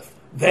Earth.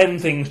 Then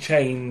things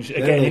change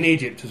again in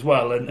Egypt as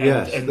well, and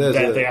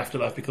the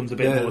afterlife becomes a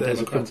bit more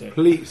democratic. There's a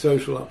complete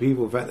social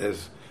upheaval. In fact,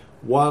 there's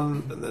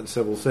one, and then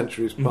several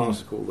centuries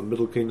pass, called the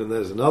Middle Kingdom.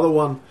 There's another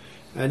one,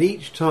 and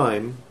each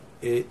time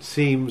it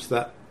seems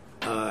that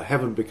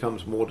heaven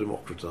becomes more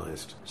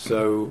democratized.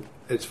 So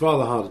it's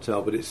rather hard to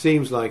tell, but it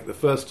seems like the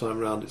first time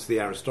round it's the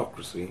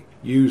aristocracy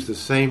use the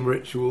same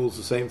rituals,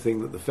 the same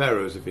thing that the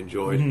pharaohs have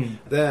enjoyed.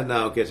 They're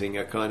now getting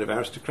a kind of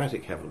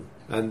aristocratic heaven.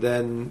 And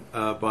then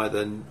by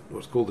then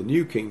what's called the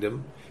New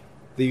Kingdom,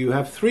 you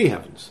have three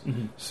heavens.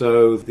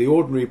 So the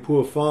ordinary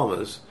poor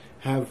farmers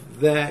have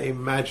their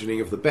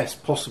imagining of the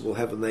best possible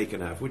heaven they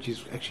can have, which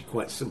is actually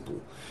quite simple.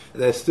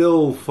 They're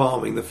still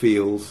farming the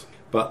fields,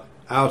 but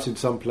out in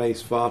some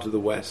place far to the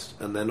west,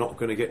 and they're not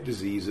going to get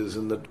diseases,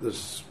 and the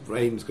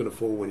rain's going to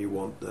fall when you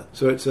want.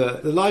 So it's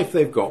the life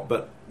they've got,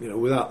 but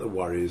without the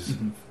worries.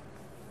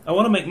 I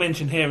want to make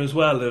mention here as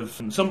well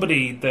of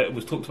somebody that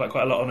was talked about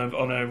quite a lot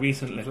on a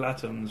recent Little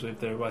Atoms with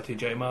the writer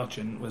Joe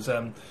Marchant was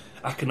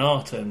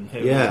Akhenaten,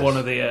 who was one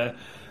of the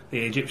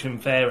Egyptian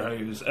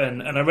pharaohs,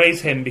 and I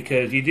raise him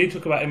because you do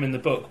talk about him in the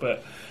book,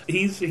 but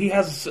he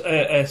has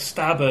a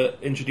stab at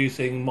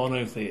introducing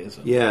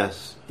monotheism.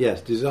 Yes,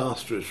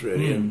 disastrous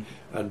really,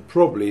 and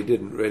probably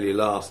didn't really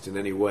last in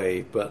any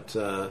way, but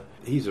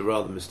he's a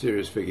rather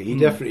mysterious figure. He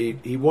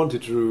definitely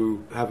wanted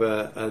to have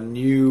a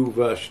new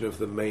version of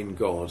the main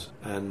god,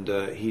 and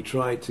he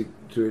tried to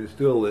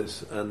instill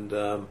this, and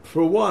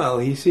for a while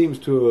he seems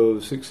to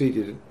have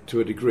succeeded to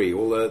a degree,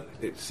 although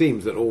it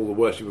seems that all the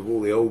worship of all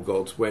the old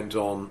gods went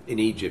on in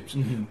Egypt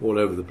all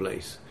over the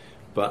place.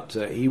 But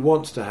he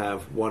wants to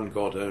have one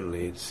god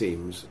only, it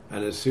seems,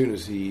 and as soon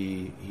as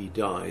he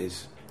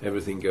dies,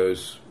 everything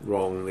goes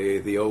wrong.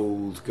 The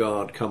old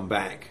guard come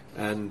back,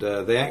 and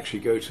they actually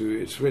go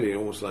to, it's really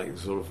almost like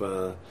sort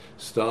of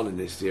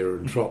Stalinist era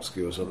and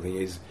Trotsky or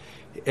something.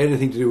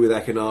 Anything to do with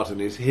Akhenaten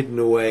is hidden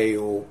away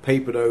or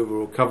papered over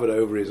or covered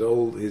over.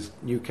 His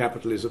new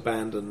capital is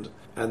abandoned,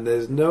 and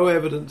there's no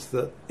evidence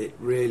that it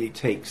really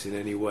takes in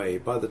any way.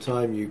 By the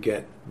time you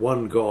get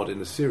one god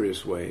in a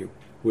serious way,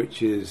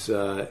 which is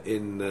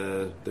in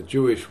the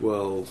Jewish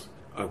world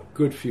a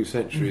good few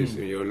centuries,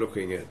 you're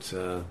looking at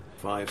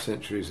 5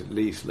 centuries at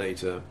least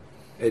later,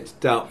 it's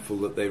doubtful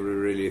that they were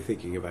really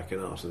thinking of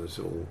Akhenaten at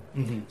all.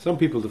 Some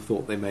people have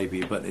thought they may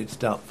be, but it's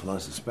doubtful, I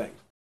suspect.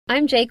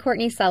 I'm J.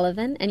 Courtney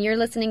Sullivan, and you're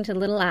listening to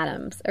Little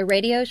Atoms, a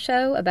radio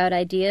show about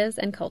ideas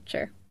and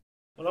culture.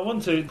 Well, I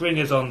want to bring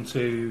us on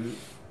to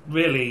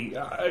really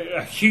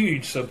a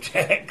huge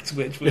subject,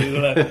 which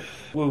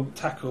we'll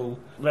tackle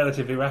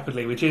relatively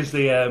rapidly, which is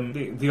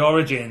the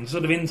origins,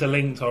 sort of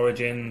interlinked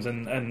origins,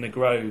 and the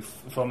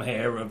growth from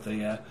here of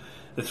the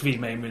 3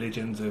 main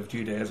religions of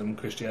Judaism,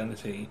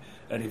 Christianity,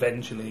 and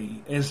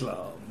eventually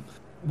Islam.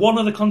 One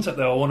other concept,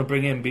 though, I want to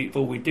bring in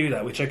before we do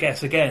that, which I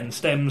guess, again,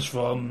 stems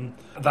from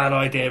that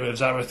idea of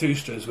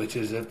Zarathustra's, which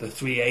is of the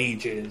 3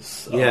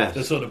 ages, of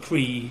the sort of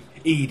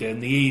pre-Eden,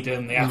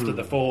 the after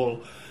the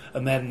fall,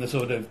 and then the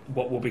sort of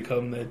what will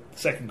become the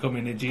second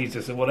coming of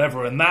Jesus or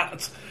whatever. And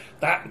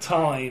that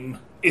time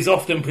is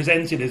often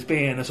presented as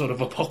being a sort of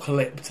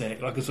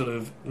apocalyptic, like a sort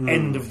of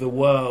end of the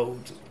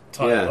world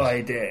type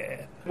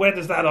idea. Where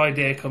does that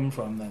idea come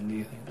from, then, do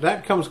you think?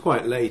 That comes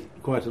quite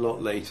a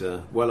lot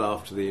later, well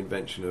after the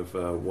invention of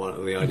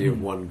the idea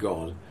of one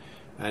God.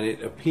 And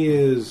it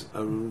appears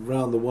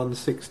around the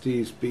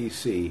 160s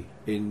BC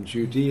in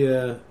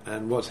Judea.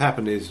 And what's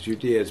happened is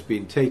Judea has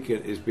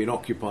been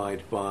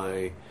occupied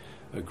by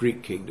a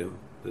Greek kingdom,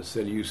 the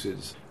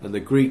Seleucids. And the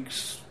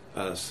Greeks,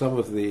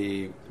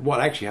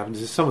 what actually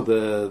happens is some of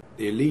the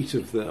elite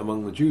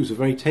among the Jews are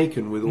very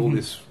taken with all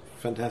this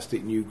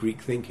fantastic new Greek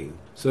thinking.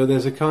 So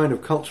there's a kind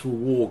of cultural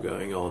war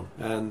going on,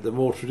 and the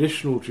more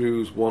traditional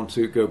Jews want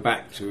to go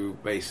back to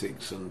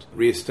basics and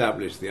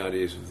re-establish the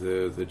ideas of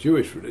the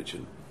Jewish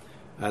religion.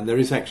 And there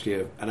is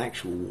actually an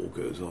actual war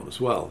goes on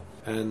as well.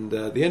 And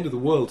the end of the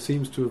world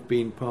seems to have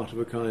been part of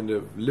a kind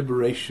of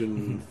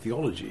liberation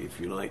theology, if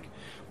you like.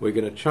 We're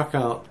going to chuck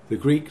out the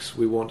Greeks,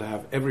 we want to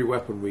have every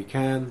weapon we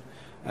can,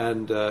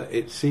 and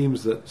it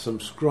seems that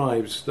some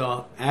scribes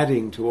start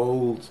adding to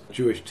old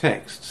Jewish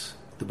texts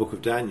the Book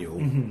of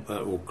Daniel,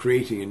 or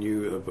creating a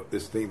new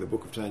the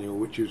Book of Daniel,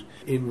 which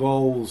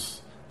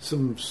involves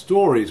some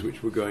stories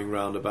which were going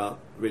round about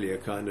really a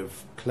kind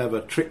of clever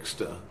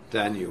trickster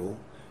Daniel,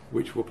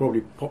 which were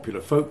probably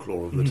popular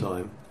folklore of the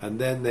time, and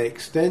then they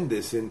extend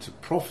this into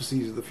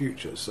prophecies of the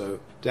future. So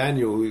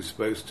Daniel, who's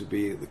supposed to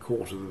be at the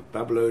court of the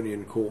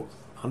Babylonian court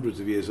hundreds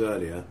of years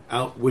earlier,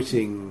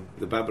 outwitting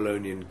the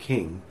Babylonian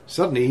king,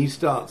 suddenly he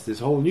starts this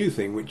whole new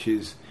thing, which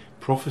is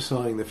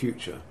prophesying the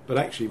future. But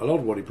actually, a lot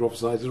of what he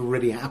prophesies has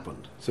already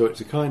happened. So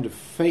it's a kind of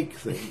fake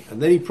thing.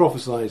 And then he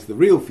prophesies the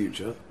real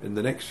future in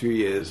the next few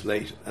years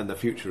late, and the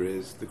future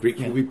is the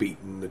Greeks will be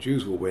beaten, the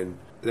Jews will win.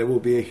 There will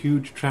be a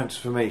huge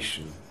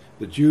transformation.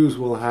 The Jews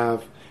will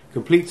have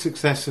complete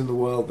success in the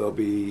world.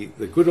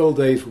 The good old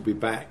days will be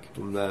back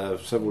from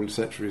several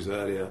centuries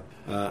earlier.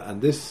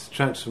 And this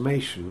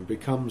transformation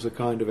becomes a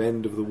kind of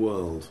end of the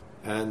world.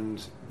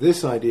 And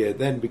this idea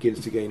then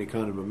begins to gain a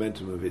kind of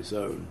momentum of its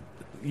own.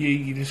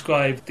 You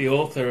described the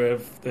author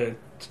of the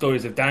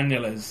stories of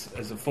Daniel as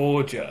a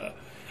forger.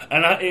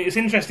 And it's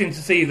interesting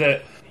to see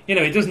that,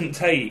 it doesn't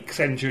take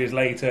centuries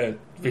later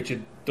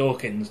Richard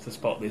Dawkins to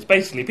spot this.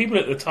 Basically, people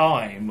at the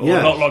time, or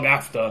not long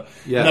after,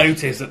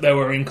 noticed that there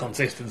were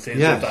inconsistencies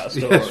with that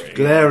story.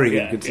 Glaring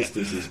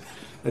inconsistencies.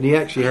 And he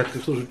actually had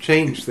to sort of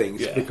change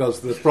things because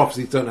the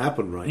prophecies don't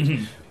happen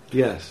right.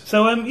 Yes.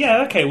 So,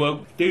 okay,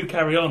 well, do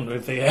carry on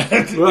with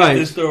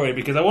the story,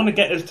 because I want to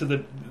get us to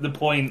the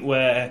point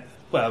where...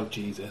 Well,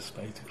 Jesus,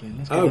 basically.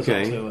 Let's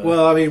get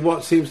Well, I mean,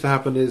 what seems to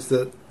happen is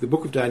that the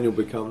Book of Daniel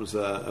becomes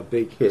a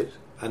big hit,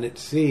 and it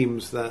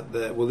seems that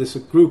this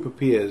group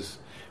appears.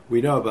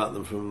 We know about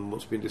them from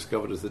what's been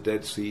discovered as the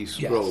Dead Sea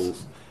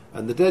Scrolls,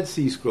 and the Dead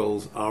Sea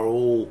Scrolls are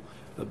all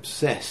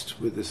obsessed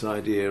with this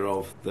idea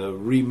of the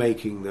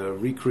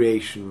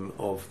recreation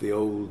of the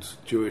old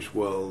Jewish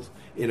world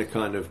in a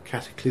kind of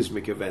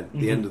cataclysmic event,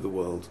 the end of the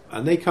world.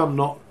 And they come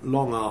not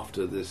long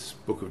after this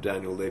Book of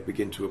Daniel, they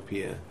begin to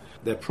appear.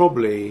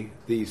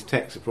 These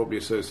texts are probably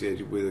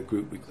associated with a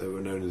group that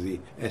were known as the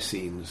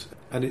Essenes.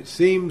 And it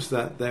seems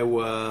that there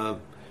were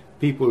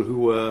people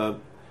who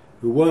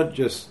weren't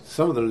just,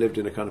 some of them lived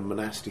in a kind of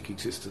monastic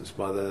existence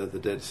by the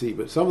Dead Sea,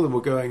 but some of them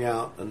were going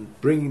out and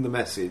bringing the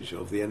message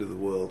of the end of the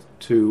world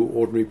to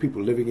ordinary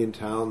people living in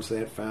towns. They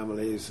had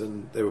families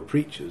and they were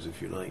preachers,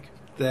 if you like.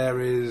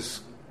 There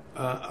is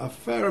a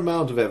fair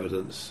amount of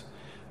evidence,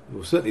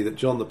 well, certainly that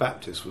John the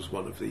Baptist was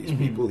one of these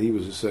people. He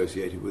was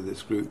associated with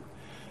this group,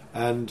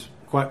 and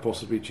quite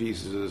possibly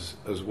Jesus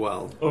as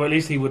well. Or at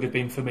least he would have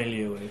been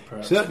familiar with,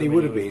 perhaps. Certainly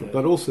would have been,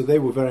 but also they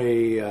were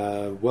very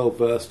well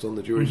versed on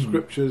the Jewish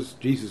scriptures.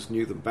 Jesus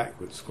knew them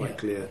backwards, quite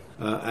clear.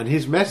 And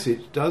his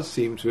message does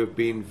seem to have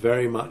been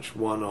very much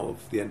one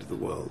of the end of the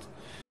world.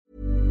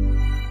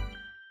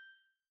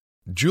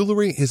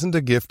 Jewelry isn't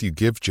a gift you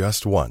give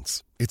just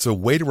once. It's a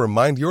way to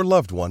remind your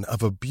loved one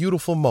of a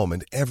beautiful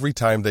moment every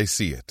time they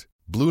see it.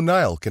 Blue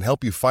Nile can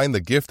help you find the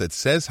gift that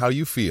says how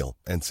you feel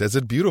and says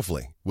it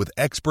beautifully, with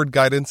expert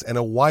guidance and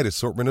a wide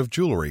assortment of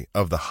jewelry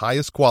of the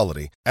highest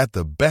quality at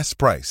the best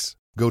price.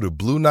 Go to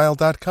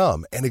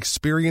BlueNile.com and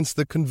experience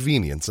the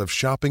convenience of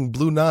shopping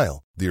Blue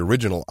Nile, the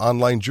original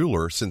online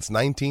jeweler since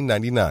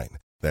 1999.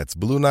 That's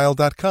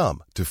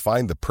BlueNile.com to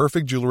find the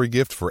perfect jewelry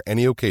gift for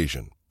any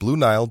occasion.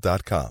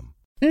 BlueNile.com.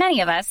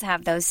 Many of us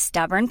have those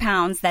stubborn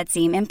pounds that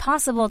seem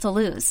impossible to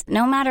lose,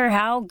 no matter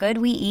how good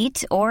we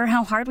eat or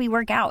how hard we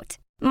work out.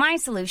 My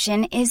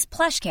solution is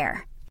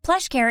PlushCare.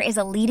 PlushCare is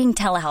a leading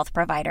telehealth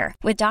provider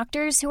with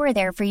doctors who are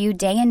there for you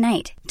day and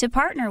night to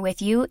partner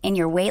with you in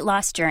your weight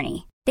loss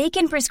journey. They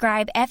can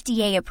prescribe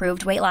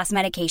FDA-approved weight loss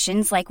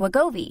medications like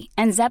Wegovy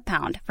and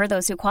Zepbound for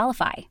those who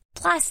qualify.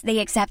 Plus, they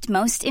accept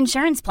most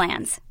insurance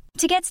plans.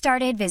 To get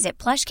started, visit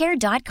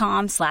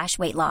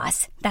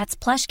plushcare.com/weightloss. That's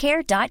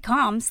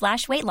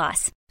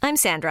plushcare.com/weightloss. I'm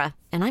Sandra,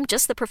 and I'm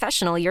just the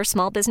professional your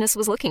small business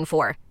was looking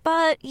for.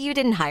 But you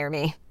didn't hire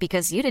me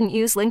because you didn't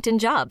use LinkedIn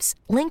Jobs.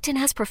 LinkedIn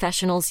has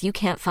professionals you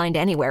can't find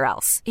anywhere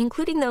else,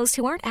 including those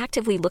who aren't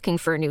actively looking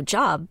for a new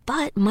job,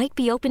 but might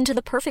be open to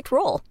the perfect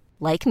role,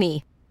 like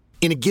me.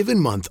 In a given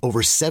month,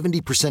 over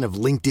 70% of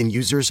LinkedIn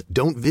users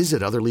don't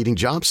visit other leading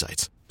job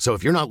sites. So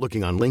if you're not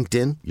looking on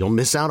LinkedIn, you'll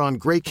miss out on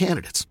great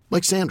candidates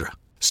like Sandra.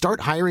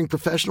 Start hiring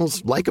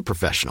professionals like a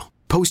professional.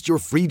 Post your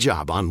free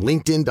job on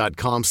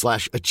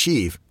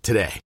linkedin.com/achieve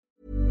today.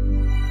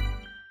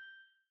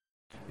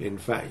 In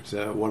fact,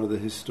 one of the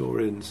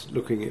historians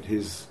looking at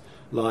his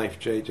life,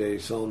 J.J.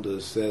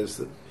 Saunders, says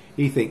that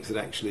he thinks that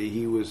actually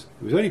he was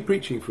only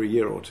preaching for a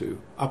year or two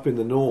up in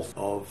the north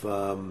of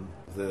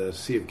the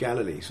Sea of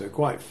Galilee, so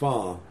quite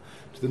far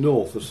to the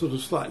north, a sort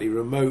of slightly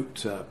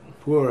remote,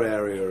 poor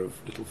area of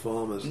little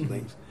farmers and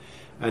things.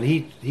 And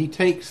he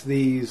takes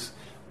these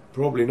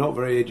probably not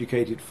very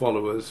educated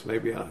followers,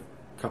 maybe a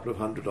couple of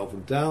hundred of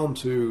them, down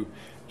to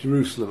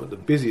Jerusalem at the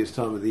busiest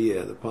time of the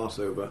year, the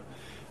Passover.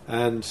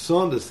 And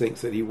Saunders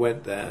thinks that he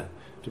went there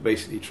to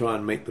basically try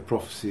and make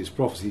his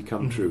prophecy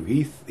come true.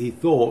 He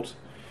thought,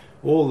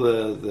 all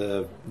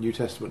the New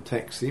Testament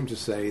texts seem to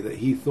say that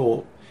he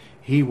thought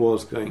he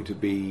was going to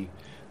be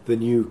the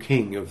new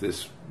king of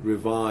this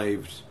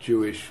revived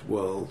Jewish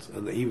world,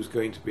 and that he was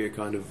going to be a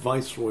kind of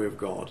viceroy of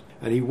God.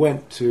 And he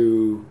went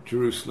to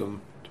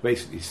Jerusalem to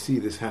basically see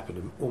this happen,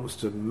 and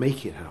almost to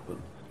make it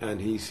happen. And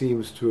he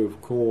seems to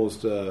have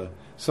caused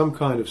some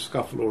kind of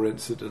scuffle or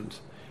incident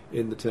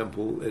in the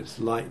temple. It's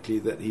likely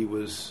that he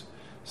was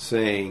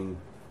saying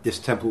this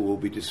temple will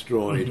be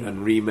destroyed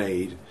and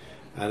remade.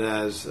 And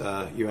as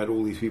you had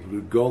all these people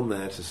who'd gone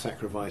there to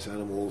sacrifice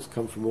animals,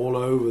 come from all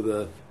over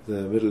the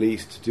Middle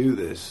East to do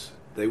this,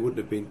 they wouldn't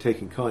have been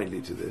taking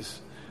kindly to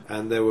this.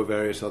 And there were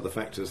various other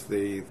factors.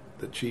 The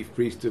chief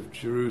priest of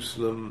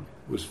Jerusalem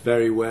was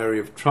very wary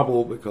of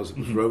trouble because it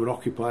was Roman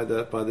occupied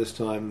by this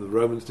time. The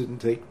Romans didn't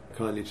take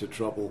kindly to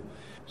trouble.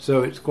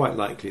 So it's quite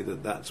likely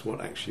that that's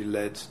what actually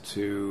led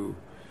to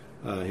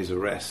his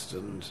arrest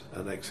and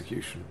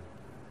execution.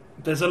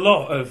 There's a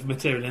lot of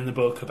material in the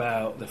book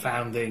about the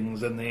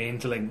foundings and the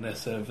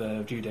interlinkedness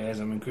of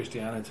Judaism and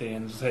Christianity,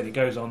 and as I said, it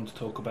goes on to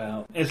talk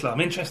about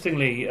Islam.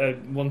 Interestingly,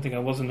 one thing I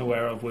wasn't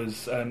aware of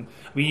was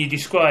when you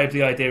describe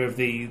the idea of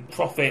the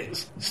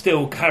prophets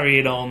still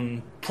carrying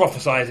on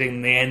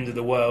prophesying the end of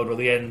the world or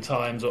the end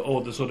times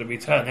or the sort of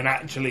return, and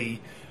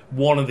actually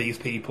one of these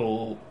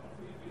people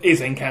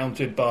is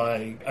encountered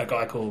by a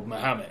guy called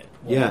Muhammad.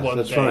 Yes,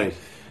 that's right.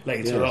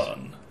 Later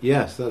on.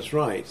 Yes, that's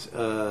right.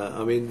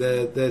 I mean,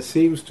 there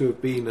seems to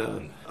have been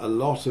a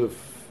lot of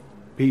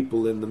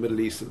people in the Middle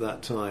East at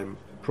that time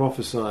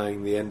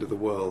prophesying the end of the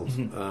world.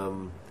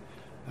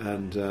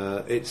 And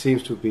it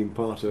seems to have been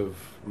part of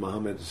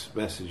Muhammad's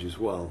message as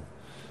well.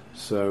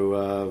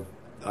 So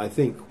I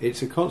think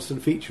it's a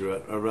constant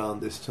feature around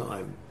this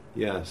time.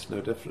 Yes,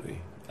 no, definitely.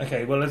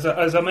 Okay, well, as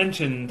I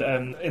mentioned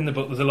in the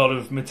book, there's a lot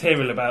of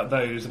material about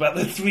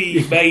the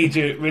three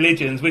major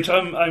religions, which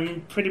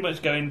I'm pretty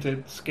much going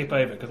to skip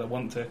over because I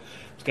want to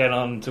get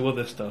on to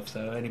other stuff.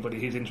 So anybody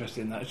who's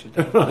interested in that should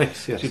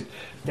should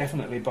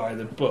definitely buy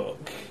the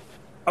book.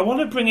 I want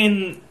to bring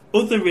in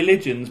other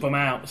religions from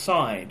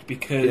outside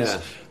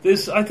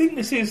because I think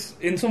this is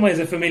in some ways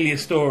a familiar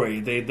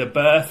story. The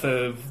birth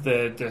of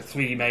the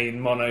three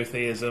main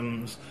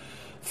monotheisms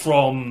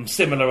from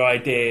similar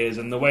ideas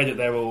and the way that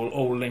they're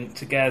all linked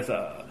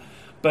together.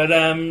 But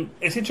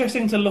it's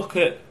interesting to look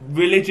at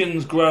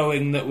religions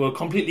growing that were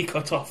completely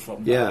cut off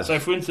from that. Yes. So,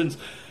 for instance,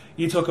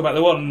 you talk about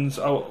the ones,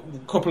 a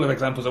couple of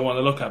examples I want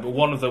to look at, but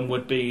one of them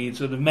would be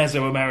sort of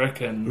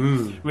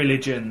Mesoamerican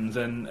religions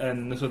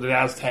and sort of the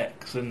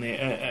Aztecs and the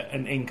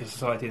and Inca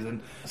societies.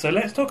 And so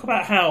let's talk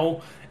about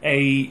how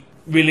a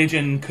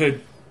religion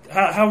could...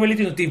 How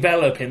religions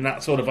develop in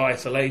that sort of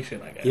isolation,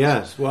 I guess.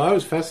 Yes, well, I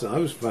was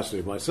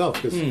fascinated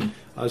myself because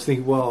I was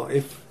thinking, well,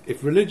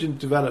 if religion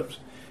developed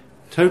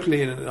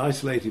totally in an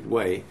isolated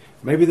way,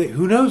 maybe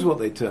who knows what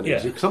they turn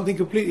into? Something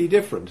completely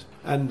different.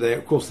 And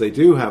of course, they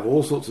do have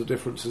all sorts of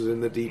differences in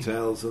the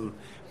details.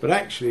 But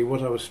actually,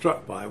 what I was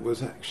struck by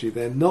was actually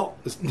they're not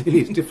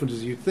nearly as different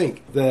as you'd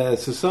think. Their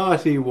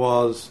society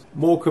was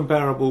more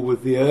comparable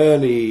with the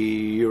early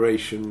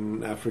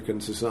Eurasian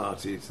African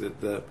societies,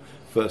 the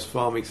first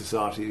farming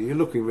society. You're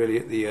looking really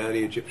at the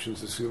early Egyptians,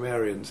 the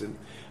Sumerians, and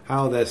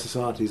how their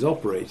societies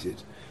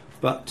operated.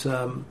 But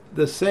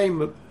the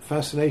same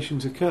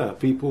fascinations occur.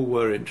 People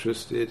were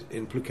interested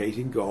in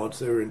placating gods.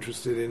 They were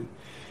interested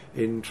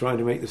in trying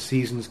to make the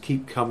seasons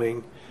keep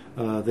coming.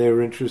 They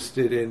were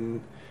interested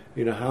in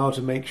how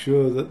to make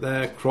sure that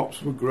their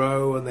crops would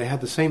grow, and they had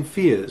the same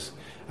fears.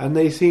 And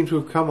they seem to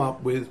have come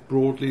up with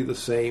broadly the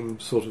same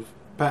sort of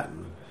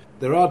pattern.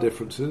 There are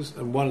differences,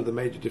 and one of the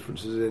major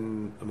differences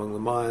among the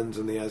Mayans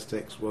and the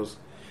Aztecs was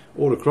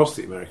all across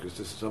the Americas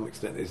to some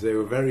extent is they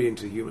were very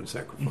into human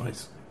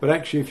sacrifice. But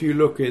actually, if you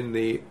look in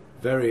the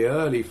very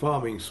early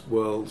farming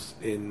worlds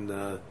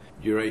in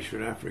Eurasia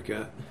and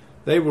Africa,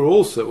 they were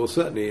also, well,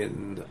 certainly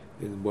in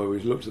where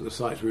we looked at the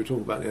sites we were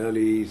talking about, in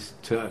early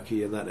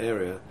Turkey and that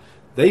area,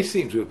 they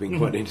seem to have been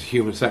quite into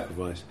human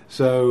sacrifice.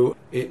 So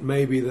it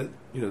may be that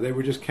they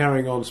were just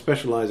carrying on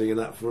specialising in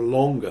that for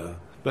longer,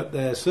 but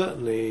they're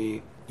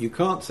certainly... You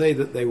can't say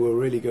that they were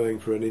really going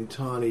for an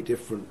entirely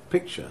different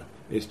picture.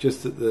 It's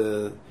just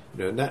that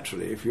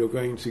naturally, if you're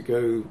going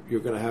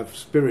to have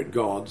spirit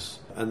gods,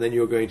 and then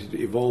you're going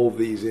to evolve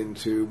these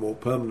into more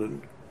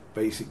permanent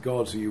basic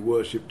gods who you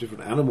worship,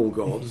 different animal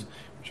gods,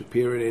 which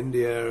appear in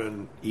India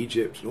and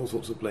Egypt and all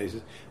sorts of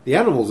places. The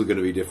animals are going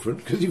to be different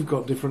because you've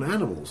got different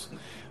animals.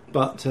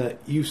 But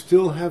you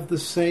still have the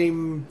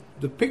same...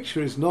 The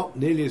picture is not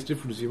nearly as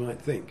different as you might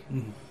think.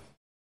 Mm-hmm.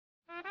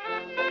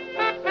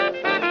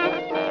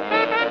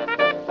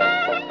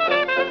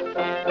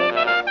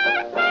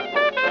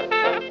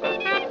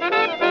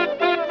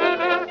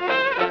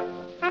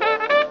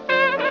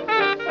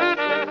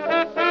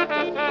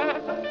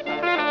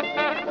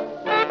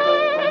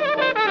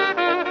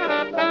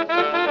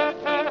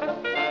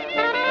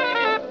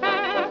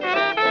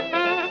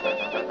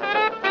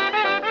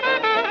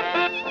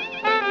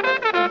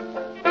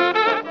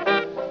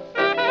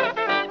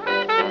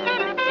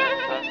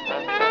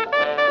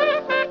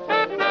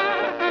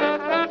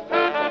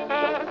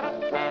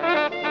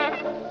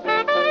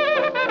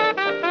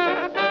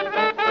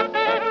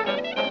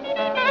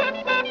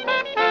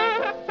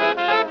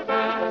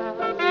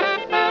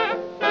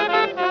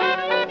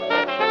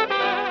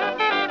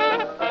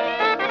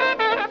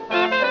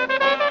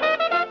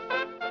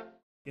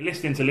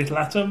 Listening to Little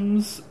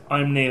Atoms.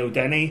 I'm Neil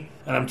Denny,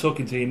 and I'm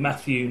talking to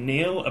Matthew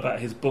Neal about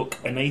his book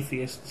An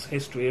Atheist's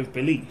History of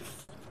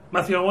Belief.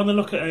 Matthew, I want to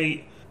look at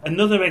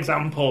another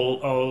example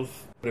of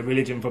a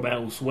religion from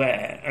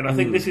elsewhere, and I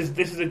think this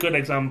is a good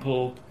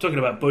example. Talking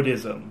about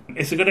Buddhism,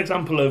 it's a good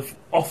example of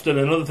often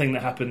another thing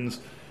that happens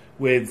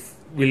with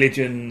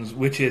religions,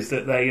 which is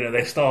that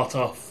they start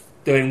off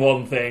doing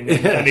one thing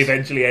and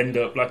eventually end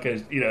up like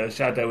a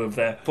shadow of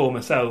their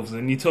former selves.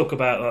 And you talk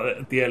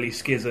about the early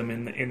schism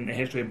in the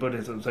history of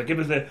Buddhism. So give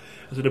us a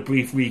sort of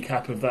brief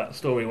recap of that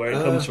story, where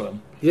it comes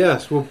from.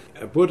 Yes, well,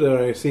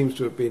 Buddha seems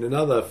to have been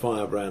another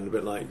firebrand, a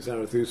bit like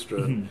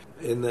Zarathustra,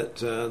 in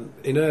that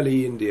in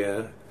early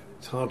India,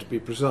 it's hard to be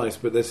precise,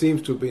 but there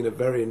seems to have been a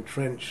very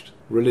entrenched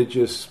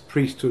religious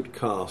priesthood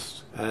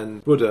caste,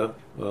 and Buddha,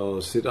 or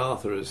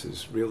Siddhartha as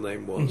his real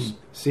name was,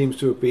 seems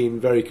to have been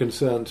very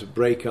concerned to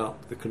break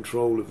up the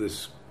control of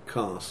this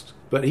caste.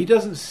 But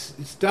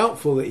it's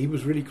doubtful that he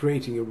was really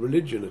creating a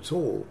religion at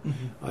all.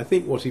 I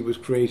think what he was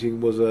creating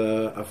was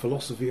a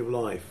philosophy of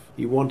life.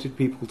 He wanted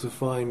people to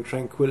find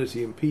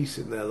tranquility and peace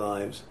in their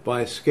lives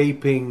by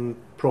escaping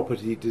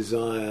property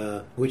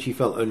desire, which he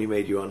felt only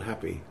made you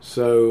unhappy.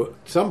 So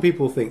some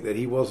people think that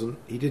he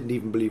didn't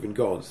even believe in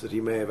gods, that he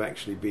may have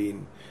actually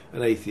been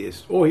an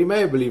atheist, or he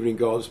may have believed in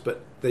gods,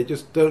 but they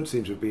just don't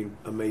seem to have been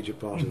a major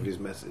part of his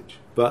message.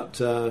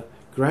 But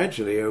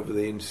gradually, over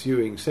the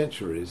ensuing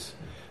centuries,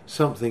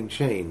 something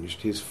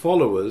changed. His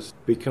followers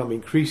become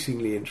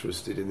increasingly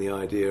interested in the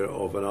idea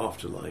of an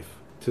afterlife,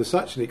 to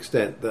such an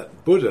extent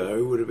that Buddha,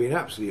 who would have been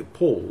absolutely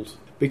appalled,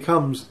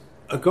 becomes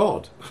a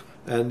god.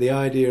 And the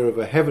idea of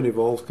a heaven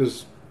evolves,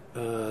 because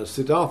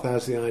Siddhartha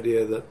has the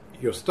idea that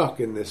you're stuck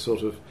in this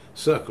sort of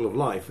circle of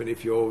life, and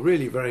if you're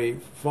really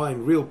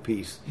find real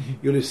peace,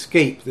 you'll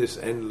escape this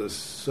endless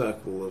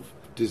circle of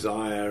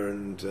desire,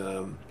 and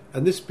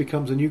this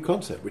becomes a new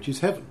concept, which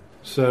is heaven.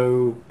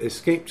 So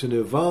escape to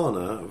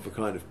nirvana, of a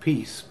kind of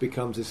peace,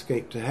 becomes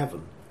escape to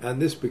heaven. And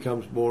this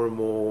becomes more and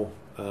more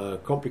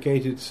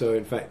complicated, so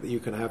in fact that you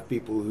can have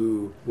people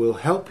who will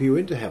help you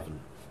into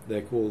heaven.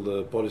 They're called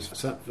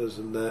bodhisattvas,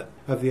 and they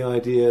have the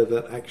idea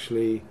that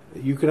actually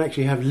you can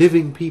actually have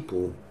living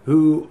people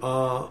who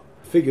are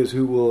figures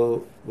who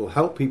will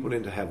help people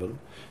into heaven,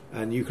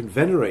 and you can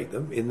venerate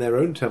them in their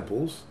own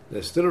temples.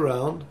 They're still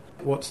around.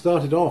 What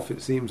started off, it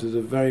seems, as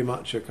very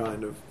much a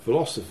kind of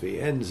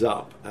philosophy, ends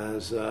up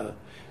as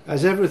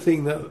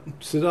everything that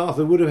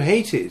Siddhartha would have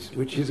hated,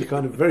 which is a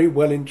kind of very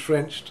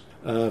well-entrenched,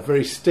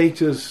 very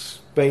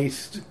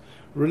status-based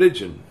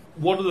religion.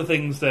 One of the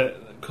things that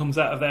comes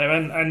out of there,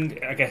 and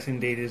I guess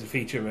indeed is a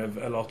feature of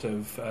a lot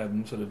of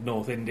sort of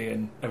North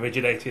Indian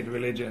originated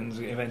religions,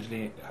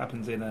 eventually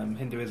happens in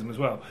Hinduism as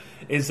well,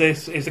 is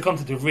the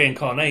concept of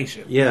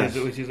reincarnation, yes.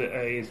 which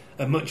is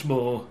a much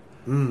more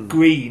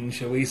green,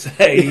 shall we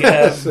say,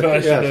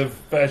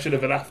 version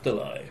of an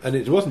afterlife. And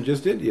it wasn't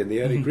just Indian;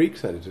 the early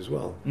Greeks had it as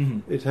well.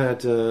 It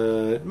had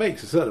it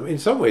makes a certain. In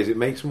some ways, it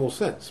makes more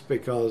sense,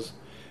 because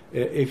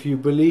if you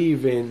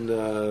believe in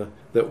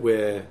that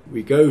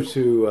we go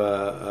to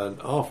an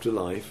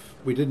afterlife,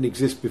 we didn't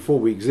exist before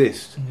we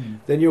exist,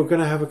 then you're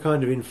going to have a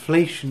kind of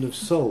inflation of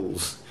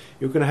souls.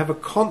 You're going to have a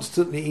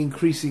constantly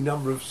increasing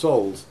number of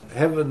souls.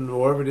 Heaven,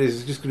 or wherever it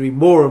is just going to be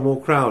more and more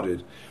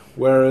crowded.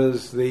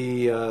 Whereas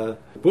the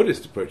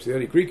Buddhist approach, the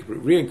early Greek approach,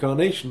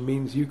 reincarnation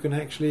means you can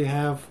actually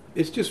have,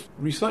 it's just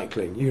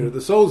recycling. You know,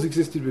 the souls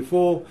existed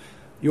before,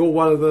 you're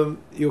one of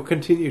them, you'll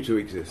continue to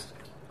exist.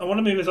 I want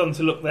to move us on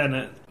to look then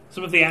at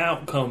some of the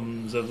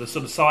outcomes of the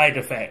sort of side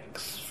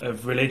effects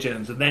of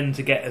religions, and then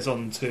to get us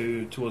on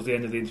to, towards the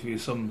end of the interview,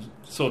 some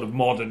sort of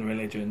modern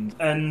religions.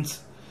 And,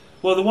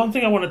 well, the one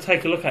thing I want to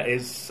take a look at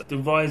is the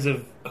rise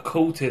of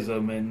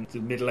occultism in the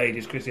Middle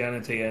Ages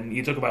Christianity, and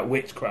you talk about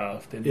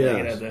witchcraft, and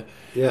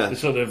the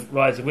sort of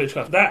rise of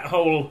witchcraft. That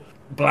whole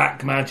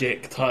black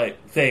magic type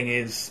thing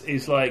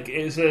is like,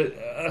 it's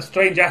a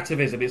strange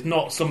atavism. It's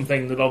not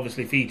something that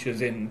obviously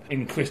features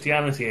in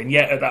Christianity, and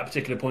yet at that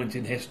particular point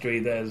in history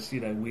there's, we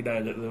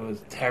know that there was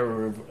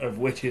terror of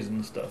witches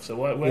and stuff. So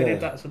where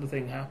did that sort of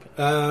thing happen?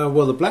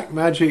 Well, the black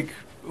magic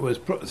was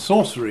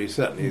sorcery.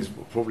 Certainly is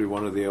probably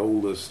one of the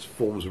oldest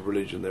forms of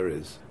religion there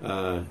is.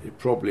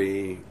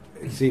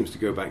 It seems to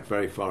go back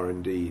very far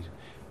indeed.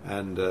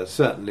 And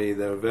certainly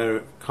there are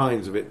various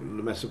kinds of it, and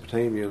the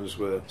Mesopotamians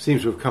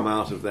seems to have come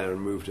out of there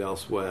and moved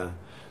elsewhere.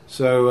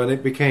 So,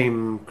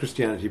 and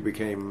Christianity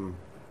became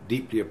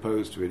deeply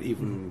opposed to it,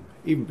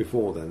 even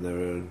before then.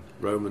 The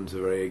Romans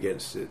are very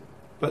against it.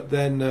 But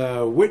then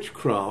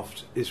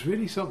witchcraft is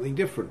really something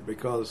different,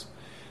 because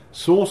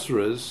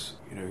sorcerers,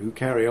 who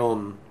carry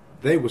on,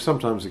 they were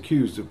sometimes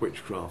accused of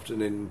witchcraft,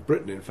 and in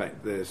Britain, in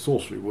fact, their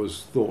sorcery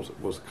was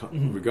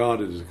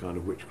regarded as a kind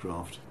of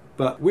witchcraft.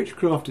 But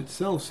witchcraft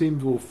itself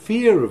or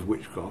fear of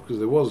witchcraft, because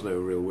there was no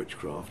real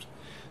witchcraft,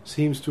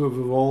 seems to have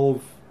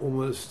evolved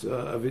almost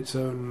of its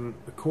own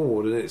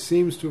accord, and it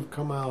seems to have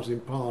come out in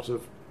part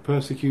of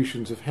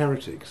persecutions of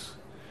heretics,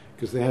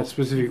 because they had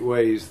specific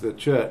ways, the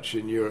church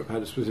in Europe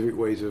had specific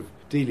ways of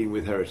dealing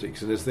with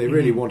heretics, and as they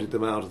really wanted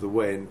them out of the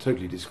way and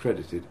totally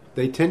discredited,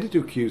 they tended to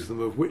accuse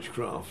them of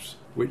witchcraft,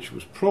 which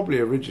was probably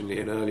originally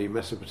an early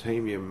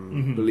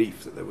Mesopotamian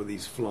belief that there were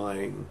these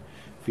flying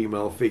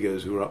female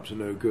figures who were up to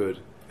no good.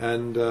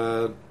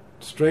 And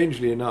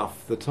strangely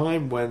enough, the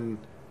time when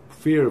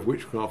fear of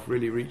witchcraft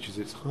really reaches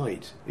its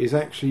height is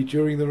actually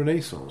during the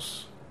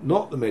Renaissance,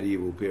 not the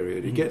medieval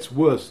period. It gets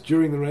worse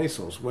during the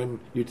Renaissance, when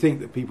you'd think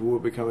that people were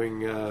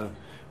becoming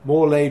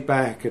more laid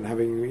back and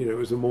having, it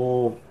was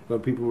when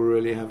people were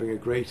really having a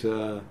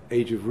greater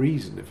age of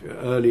reason,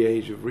 early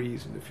age of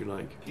reason, if you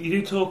like. You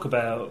do talk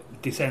about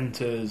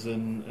dissenters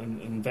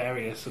and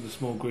various sort of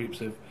small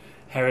groups of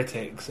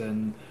heretics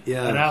and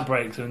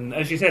outbreaks, and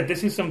as you said,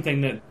 this is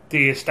something that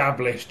the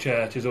established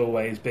church has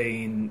always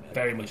been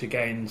very much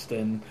against,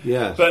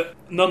 but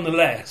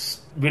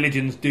nonetheless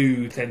religions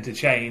do tend to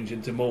change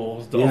into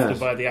morph, often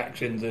by the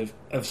actions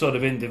of sort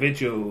of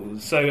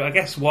individuals. So I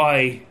guess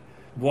why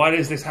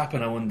does this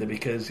happen, I wonder,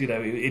 because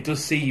it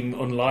does seem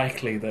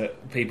unlikely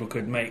that people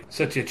could make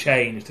such a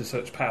change to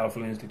such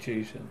powerful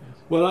institutions.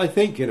 Well, I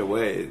think in a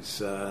way it's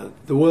the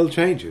world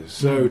changes,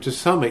 so to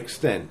some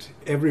extent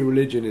every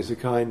religion is a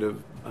kind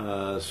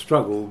of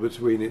struggle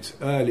between its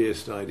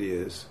earliest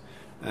ideas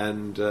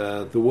and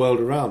the world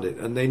around it,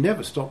 and they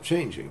never stop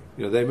changing.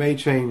 They may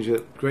change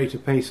at greater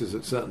paces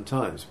at certain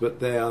times,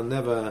 but they are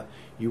never.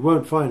 You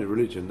won't find a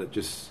religion that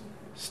just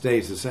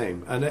stays the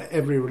same. And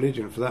every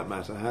religion, for that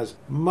matter, has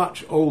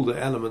much older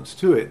elements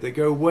to it that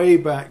go way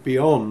back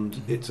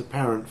beyond its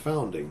apparent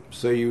founding.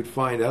 So you'd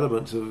find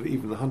elements of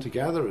even the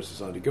hunter-gatherer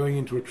society going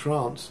into a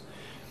trance,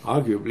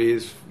 arguably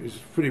is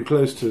pretty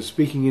close to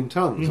speaking in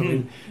tongues. I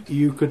mean,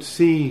 you could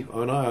see,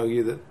 and I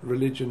argue that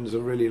religions are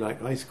really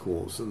like ice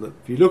cores, and that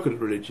if you look at a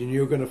religion,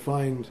 you're going to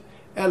find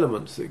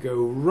elements that go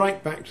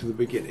right back to the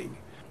beginning,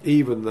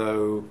 even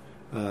though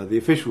the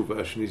official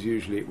version is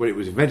usually, well, it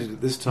was invented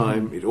at this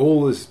time, it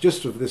all is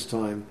just of this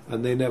time,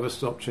 and they never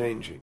stop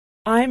changing.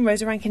 I'm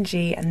Rosa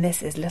Rankin-G, and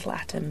this is Little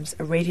Atoms,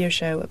 a radio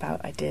show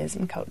about ideas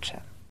and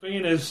culture.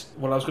 Bringing us,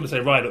 well, I was going to say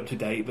right up to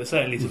date, but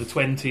certainly to the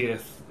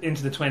 20th,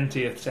 into the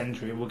 20th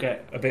century. We'll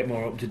get a bit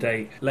more up to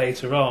date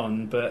later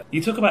on. But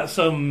you talk about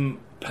some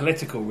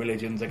political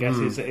religions, I guess,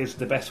 is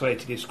the best way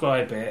to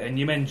describe it. And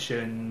you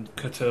mentioned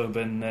Qutb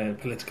and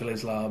political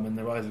Islam and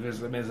the rise of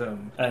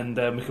Islamism. And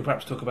we could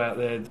perhaps talk about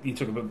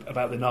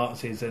about the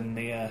Nazis and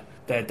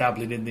their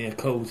dabbling in the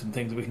occult and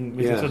things. We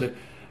can sort of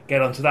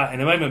get onto that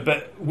in a moment,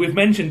 but we've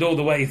mentioned all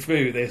the way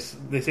through this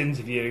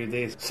interview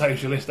the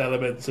socialist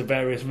elements of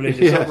various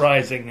religious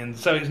uprising, and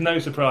so it's no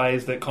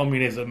surprise that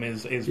communism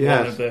is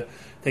one of the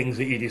things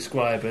that you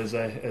describe as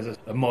a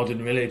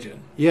modern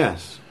religion.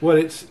 Yes, well,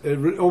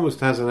 it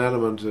almost has an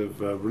element of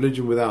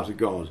religion without a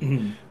god,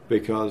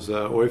 because,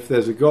 or if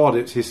there's a god,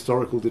 it's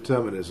historical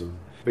determinism.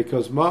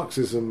 Because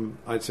Marxism,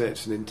 I'd say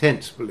it's an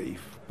intense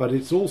belief, but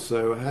it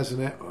also has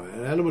an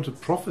element of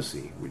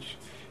prophecy, which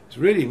it's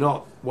really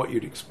not what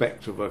you'd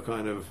expect of a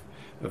kind of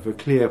a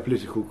clear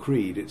political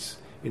creed. It's,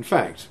 in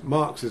fact,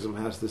 Marxism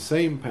has the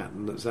same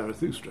pattern that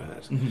Zarathustra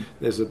has.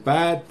 There's a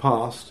bad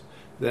past,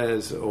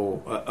 there's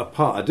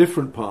a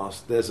different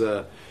past, there's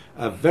a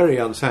very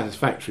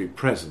unsatisfactory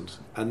present,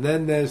 and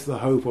then there's the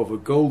hope of a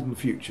golden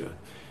future,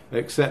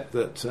 except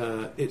that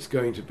it's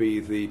going to be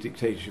the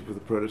dictatorship of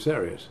the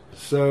proletariat.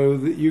 So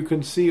that you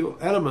can see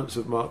elements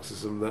of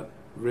Marxism that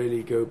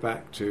really go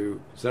back to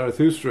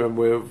Zarathustra, and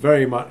we're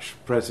very much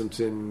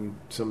present in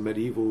some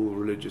medieval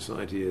religious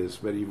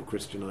ideas, medieval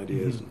Christian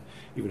ideas, and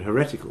even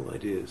heretical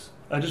ideas.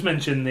 I just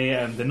mentioned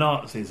the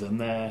Nazis, and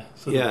they're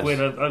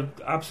I'm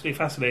absolutely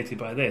fascinated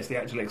by this, the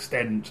actual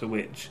extent to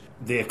which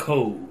the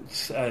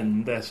occult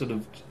and their sort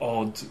of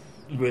odd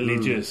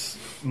religious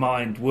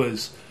mind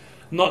was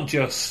not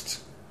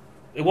just...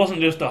 It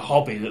wasn't just a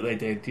hobby that they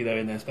did,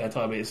 in their spare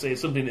time. It's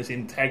something that's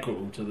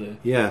integral to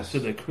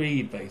the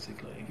creed,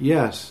 basically.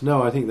 Yes,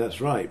 no, I think that's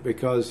right,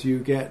 because you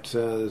get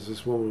there's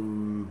this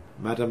woman,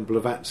 Madame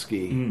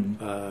Blavatsky,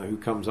 who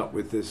comes up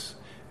with this.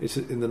 It's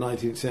in the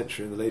 19th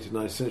century, in the later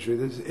 19th century.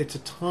 It's a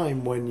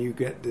time when you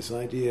get this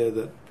idea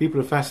that people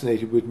are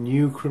fascinated with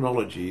new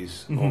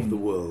chronologies of the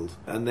world,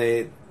 and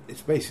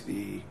it's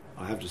basically,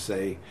 I have to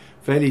say,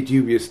 fairly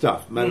dubious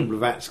stuff. Madame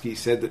Blavatsky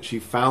said that she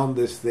found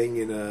this thing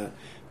in a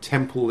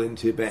temple in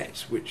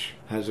Tibet, which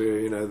has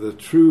the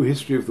true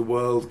history of the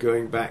world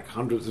going back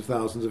hundreds of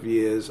thousands of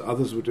years.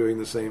 Others were doing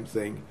the same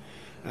thing,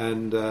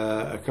 and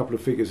a couple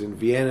of figures in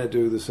Vienna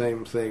do the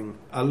same thing.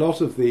 A lot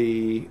of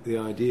the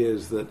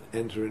ideas that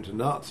enter into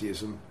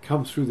Nazism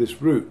come through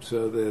this route.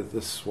 So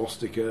the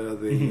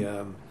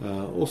swastika,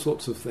 all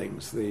sorts of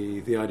things.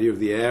 The idea of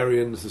the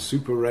Aryans, the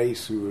super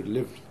race who had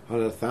lived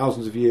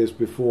thousands of years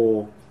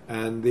before.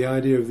 And the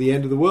idea of the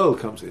end of the world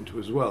comes into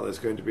as well. There's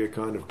going to be a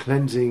kind of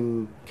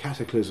cleansing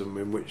cataclysm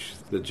in which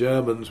the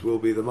Germans will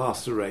be the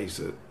master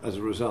race as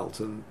a result.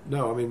 And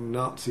no, I mean,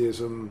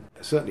 Nazism,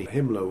 certainly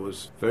Himmler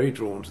was very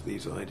drawn to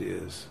these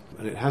ideas.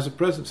 And it has a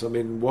presence. I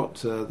mean, what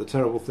the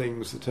terrible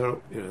things, the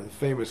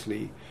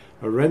famously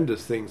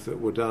horrendous things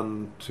that were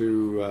done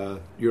to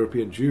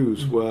European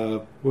Jews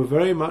were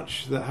very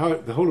much how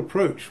the whole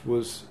approach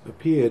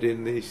appeared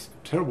in these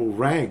terrible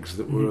rags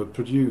that were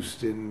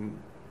produced in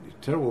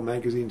terrible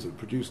magazines that were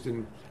produced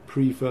in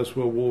pre-First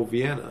World War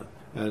Vienna.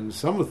 And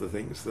some of the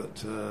things that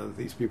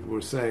these people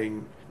were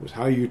saying was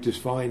how you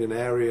define an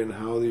area and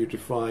how you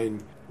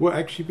define what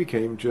actually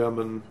became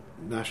German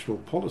national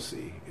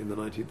policy in the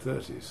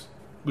 1930s.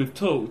 We've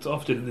talked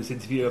often in this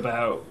interview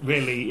about,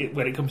 really,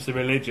 when it comes to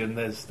religion,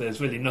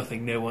 there's really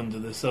nothing new under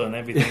the sun.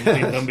 Everything's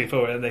been done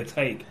before, and they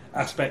take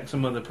aspects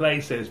from other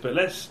places. But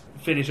let's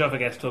finish off, I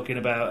guess, talking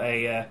about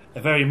a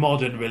very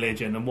modern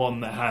religion, and one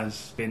that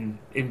has been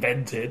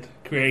invented,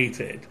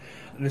 created.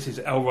 And this is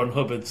L. Ron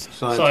Hubbard's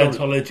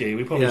Scientology.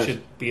 We probably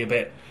should be a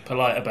bit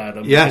polite about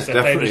them, because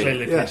they're famously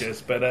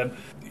litigious. But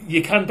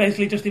you can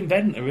basically just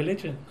invent a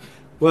religion.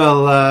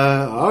 Well,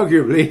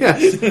 arguably,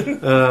 yes.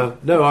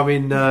 No, I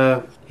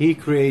mean, he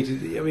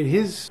created... I mean,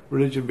 his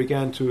religion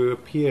began to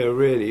appear,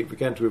 really, it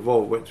began to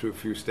evolve, went through a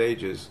few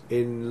stages,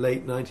 in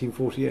late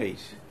 1948.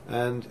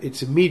 And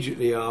it's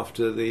immediately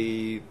after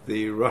the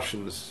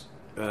Russians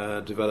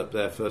developed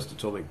their first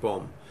atomic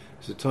bomb.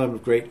 It's a time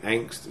of great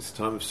angst, it's a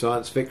time of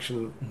science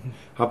fiction.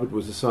 Hubbard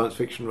was a science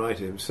fiction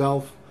writer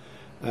himself.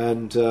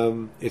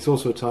 And it's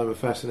also a time of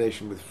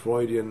fascination with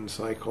Freudian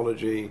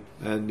psychology,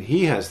 and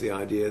he has the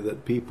idea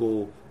that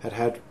people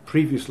had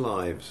previous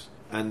lives,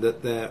 and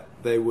that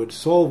they would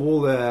solve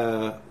all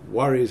their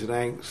worries and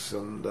angsts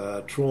and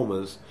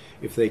traumas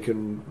if they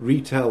can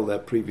retell their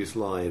previous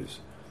lives.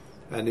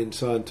 And in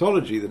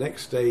Scientology, the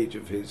next stage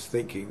of his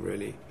thinking,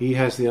 really, he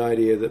has the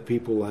idea that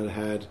people had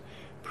had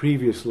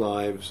previous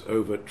lives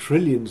over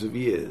trillions of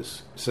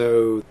years.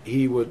 So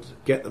he would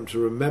get them to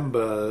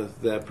remember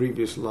their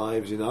previous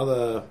lives in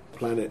other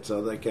planets,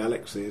 other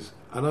galaxies.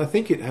 And I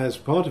think it has,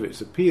 part of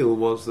its appeal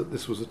was that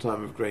this was a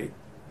time of great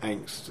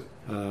angst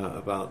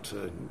about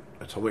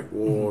atomic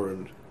war.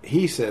 And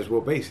he says,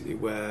 well, basically,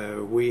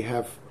 where we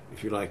have,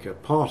 if you like, a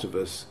part of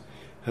us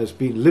has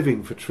been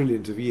living for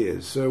trillions of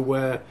years. So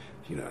where,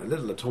 a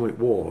little atomic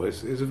war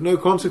is of no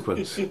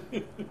consequence.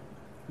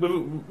 We're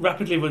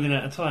rapidly running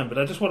out of time, but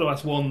I just want to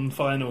ask one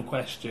final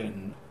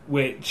question,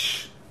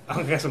 which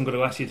I guess I'm going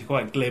to ask you to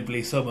quite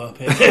glibly sum up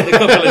in a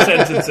couple of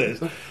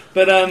sentences.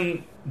 But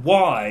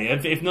why,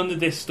 if none of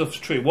this stuff's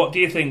true, what do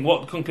you think,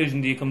 what conclusion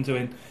do you come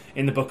to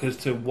in the book as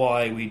to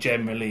why we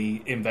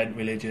generally invent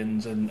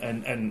religions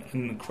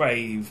and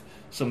crave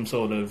some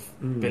sort of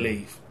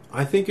belief?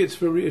 I think it's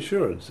for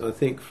reassurance. I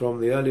think from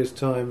the earliest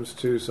times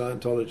to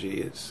Scientology,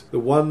 it's the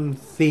one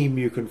theme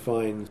you can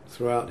find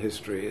throughout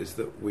history is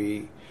that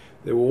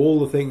there were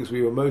all the things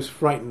we were most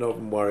frightened of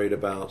and worried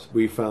about.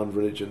 We found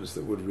religions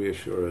that would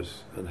reassure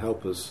us and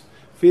help us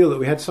feel that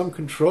we had some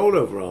control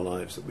over our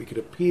lives, that we could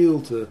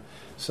appeal to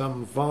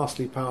some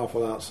vastly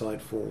powerful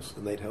outside force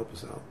and they'd help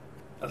us out.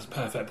 That's a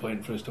perfect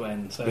point for us to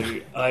end.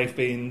 So I've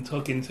been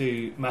talking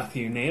to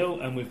Matthew Neal,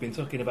 and we've been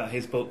talking about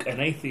his book, An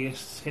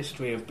Atheist's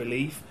History of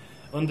Belief,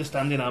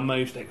 Understanding Our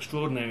Most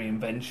Extraordinary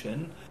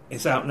Invention.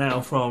 It's out now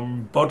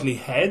from Bodley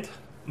Head.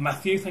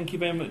 Matthew, thank you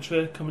very much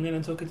for coming in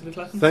and talking to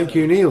Little Atoms. Thank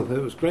you, Neil.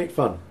 It was great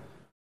fun.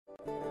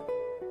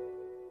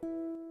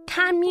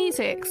 Can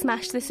music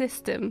smash the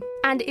system?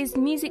 And is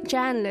music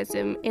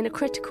journalism in a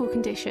critical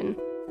condition?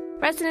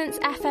 Resonance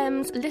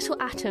FM's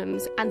Little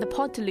Atoms and the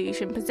Pod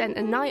Delusion present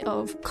a night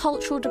of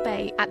cultural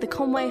debate at the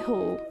Conway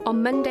Hall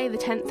on Monday the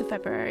 10th of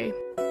February.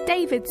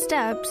 David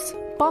Stubbs,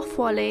 Boff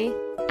Wally,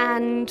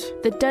 and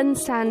the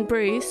Dunstan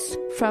Bruce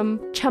from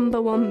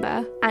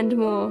Chumbawamba and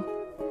more.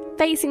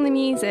 Facing the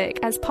music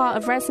as part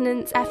of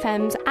Resonance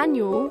FM's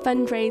annual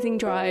fundraising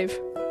drive.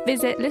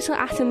 Visit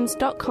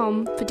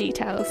littleatoms.com for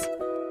details.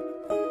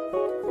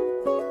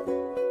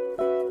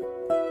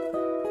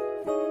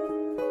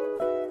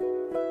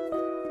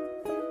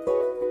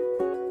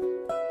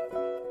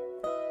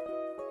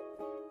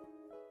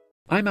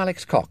 I'm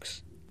Alex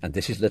Cox, and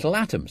this is Little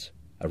Atoms,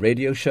 a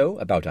radio show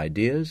about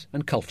ideas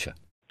and culture.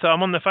 So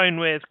I'm on the phone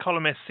with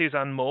columnist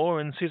Suzanne Moore.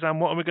 And Suzanne,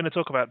 what are we going to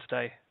talk about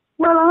today?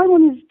 Well, I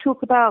wanted to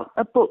talk about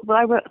a book that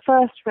I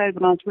first read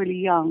when I was really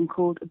young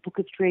called A Book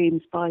of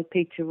Dreams by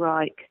Peter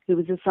Reich, who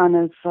was the son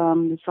of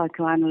the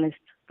psychoanalyst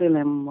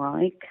Wilhelm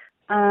Reich.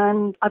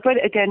 And I've read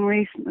it again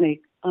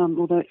recently,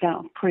 although it's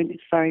out of print.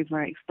 It's very,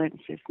 very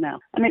expensive now.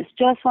 And it's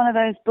just one of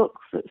those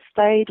books that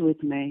stayed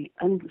with me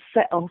and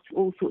set off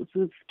all sorts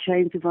of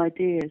chains of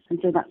ideas. And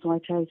so that's why I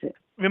chose it.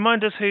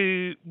 Remind us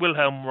who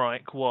Wilhelm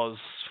Reich was,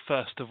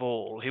 first of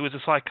all. He was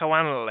a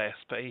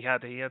psychoanalyst, but he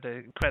had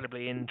an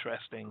incredibly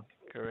interesting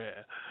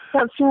career.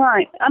 That's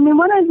right. I mean,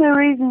 one of the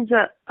reasons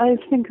that I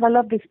think I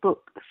love this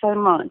book so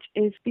much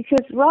is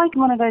because Reich is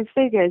one of those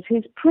figures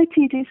who's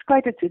pretty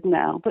discredited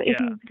now, but if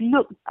you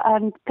look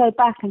and go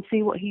back and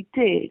see what he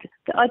did,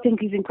 that I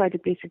think is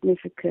incredibly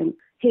significant.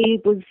 He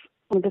was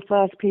one of the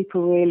first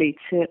people really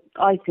to,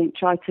 I think,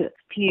 try to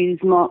fuse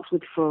Marx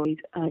with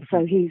Freud.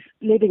 So he's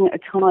living at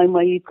a time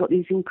where you've got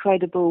these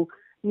incredible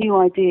new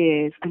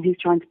ideas and he's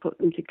trying to put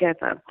them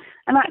together.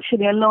 And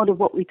actually a lot of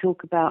what we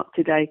talk about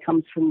today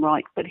comes from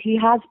Reich, but he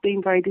has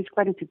been very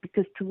discredited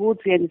because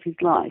towards the end of his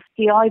life,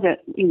 he either,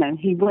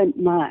 he went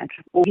mad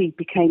or he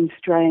became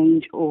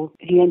strange or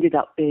he ended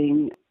up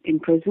being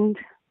imprisoned.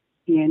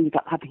 He ended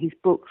up having his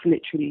books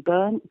literally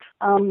burnt.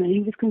 He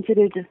was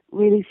considered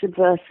really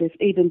subversive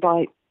even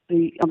by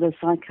the other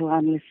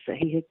psychoanalysts that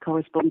he had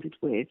corresponded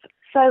with.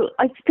 So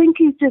I think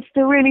he's just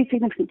a really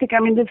significant thing. I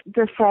mean,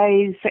 the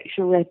phrase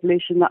sexual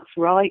revolution, that's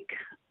Reich.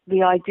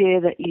 The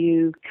idea that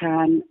you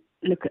can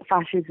look at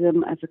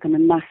fascism as a kind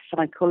of mass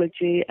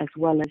psychology as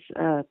well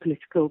as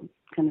political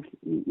kind of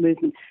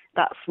movement,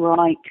 that's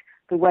Reich.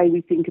 The way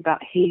we think about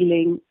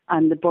healing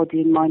and the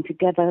body and mind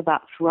together,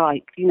 that's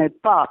Reich.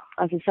 But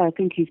as I say, I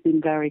think he's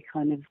been very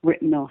kind of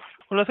written off.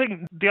 Well, I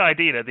think the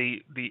idea,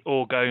 the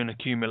orgone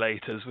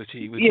accumulators, which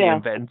he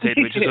invented,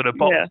 which are sort of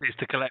boxes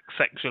to collect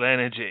sexual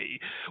energy,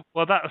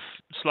 well, that's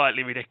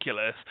slightly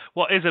ridiculous.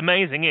 What is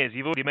amazing is,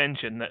 you've already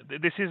mentioned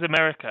that this is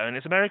America, and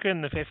it's America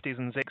in the 50s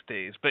and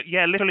 60s, but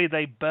literally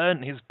they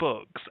burnt his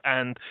books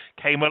and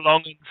came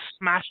along and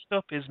smashed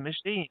up his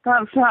machine.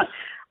 That's right.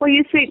 Well,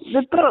 you see,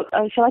 the book,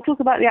 shall I talk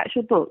about the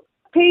actual book?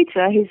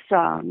 Peter, his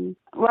son,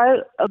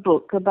 wrote a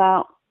book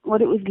about what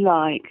it was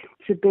like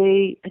to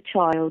be a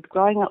child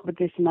growing up with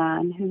this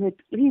man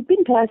he'd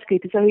been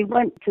persecuted, so he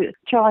went to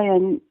try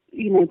and,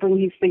 bring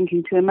his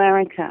thinking to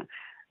America.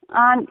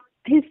 And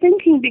his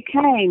thinking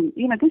became,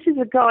 this is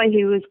a guy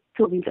who was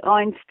talking to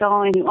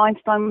Einstein, who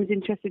Einstein was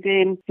interested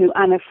in, who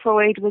Anna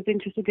Freud was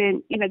interested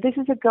in. This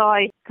is a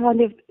guy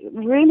kind of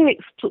really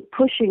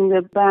pushing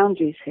the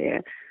boundaries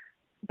here.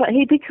 But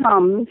he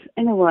becomes,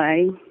 in a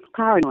way,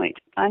 paranoid,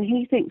 and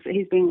he thinks that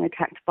he's being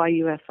attacked by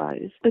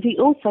UFOs. But he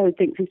also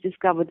thinks he's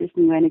discovered this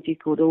new energy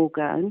called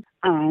orgone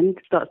and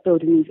starts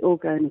building these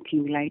orgone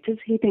accumulators.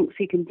 He thinks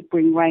he can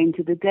bring rain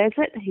to the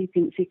desert. He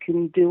thinks he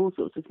can do all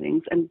sorts of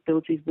things and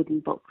builds these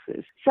wooden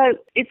boxes. So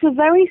it's a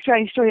very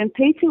strange story, and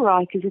Peter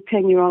Reich is a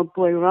 10-year-old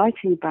boy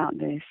writing about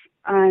this.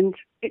 And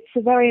it's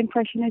a very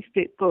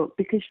impressionistic book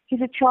because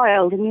he's a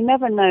child and you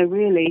never know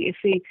really if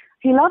he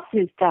loves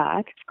his dad.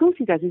 Of course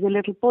he does. He's a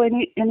little boy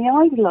and he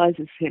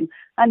idolizes him.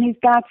 And his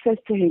dad says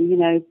to him,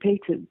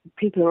 Peter,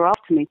 people are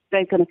after me.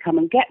 They're going to come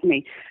and get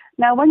me.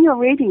 Now, when you're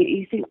reading it,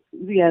 you think,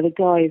 the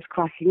guy is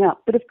cracking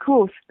up. But of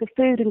course, the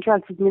Food and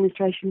Drugs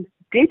Administration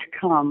did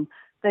come.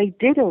 They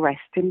did arrest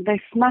him. They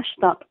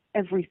smashed up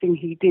everything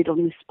he did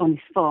on his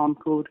farm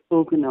called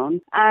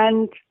Organon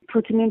and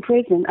put him in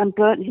prison and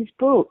burnt his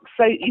book.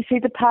 So you see,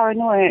 the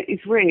paranoia is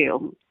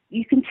real.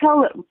 You can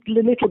tell that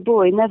the little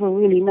boy never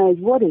really knows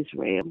what is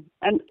real.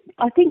 And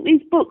I think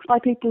these books by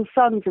people's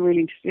sons are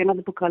really interesting.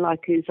 Another book I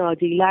like is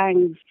R.D.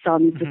 Laing's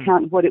son's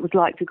account of what it was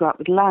like to grow up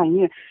with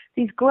Laing.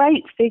 These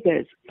great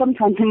figures.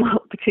 Sometimes they're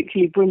not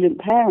particularly brilliant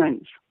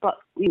parents, but,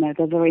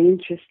 they're very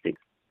interesting.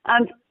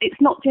 And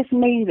it's not just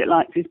me that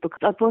likes this book.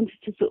 I wanted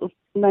to sort of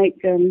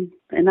make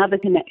another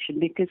connection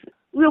because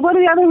one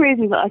of the other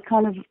reasons that I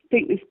kind of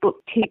think this book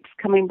keeps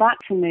coming back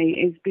to me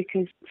is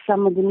because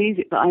some of the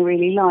music that I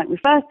really like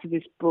refers to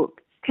this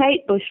book.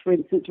 Kate Bush, for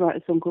instance, wrote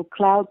a song called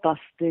Cloud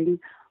Busting,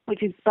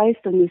 which is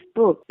based on this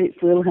book.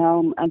 It's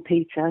Wilhelm and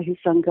Peter, his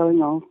son, going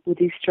off with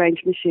these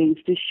strange machines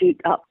to shoot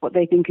up what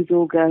they think is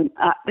orgone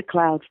at the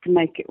clouds to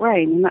make it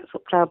rain. And that's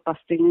what cloud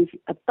busting is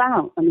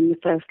about. I mean, the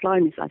first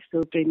line is, I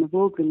still dream of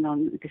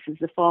Organon. This is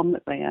the farm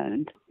that they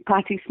owned.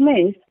 Patti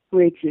Smith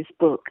reads this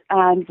book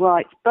and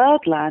writes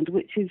Birdland,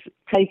 which is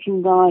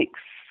taking Reich's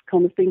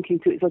kind of thinking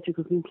to its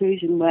logical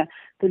conclusion, where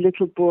the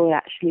little boy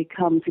actually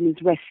comes and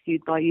is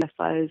rescued by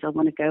UFOs. I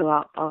want to go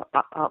up, up,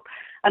 up, up.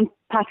 And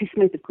Patti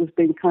Smith, of course,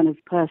 being the kind of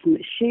person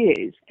that she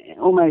is,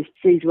 almost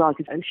sees Reich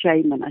as a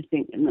shaman, I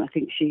think, and I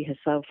think she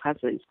herself has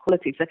those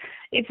qualities. So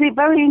it's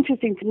very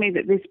interesting to me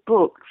that this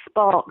book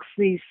sparks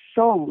these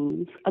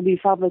songs and these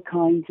other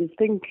kinds of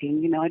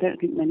thinking. I don't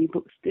think many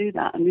books do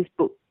that, and this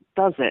book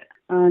does it.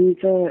 And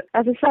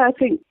as I say, I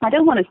think I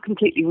don't want to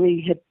completely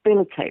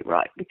rehabilitate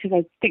Reich because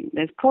I think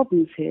there's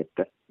problems here,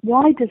 but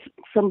why does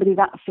somebody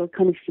that sort of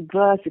kind of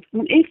subversive, I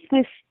mean, if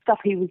this stuff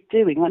he was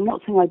doing, I'm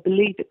not saying I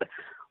believe it, but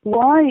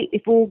why,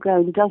 if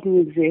orgone doesn't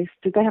exist,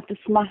 did they have to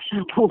smash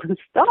up all the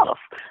stuff?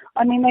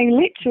 I mean, they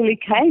literally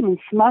came and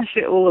smashed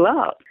it all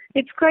up.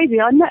 It's crazy.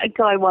 I met a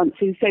guy once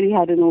who said he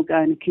had an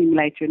orgone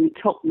accumulator in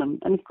Tottenham.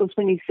 And of course,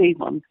 when you see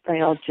one,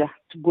 they are just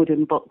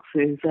wooden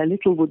boxes. They're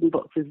little wooden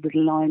boxes with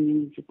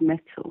linings of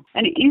metal.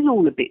 And it is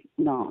all a bit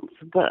nuts.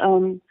 But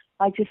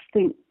I just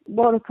think,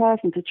 what a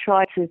person to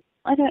try to,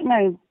 I don't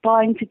know,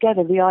 bind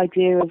together the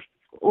idea of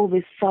all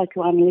this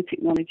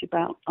psychoanalytic knowledge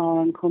about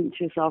our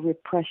unconscious, our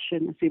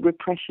repression. I see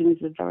repression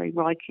is a very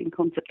Reichian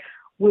concept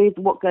with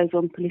what goes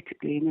on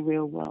politically in the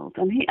real world.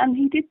 And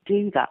he did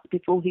do that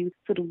before he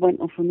sort of went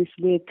off on this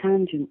weird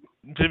tangent.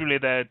 Presumably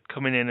they're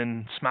coming in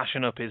and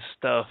smashing up his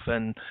stuff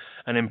and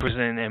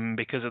imprisoning him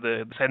because of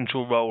the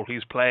central role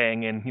he's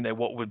playing in,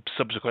 what would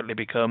subsequently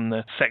become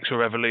the sexual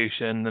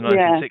revolution, the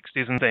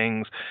 1960s and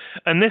things.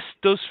 And this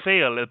does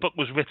feel, the book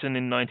was written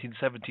in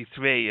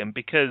 1973, and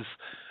because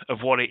of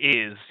what it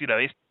is,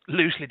 it's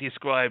loosely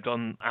described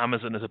on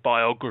Amazon as a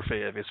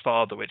biography of his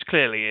father, which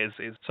clearly is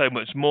so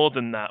much more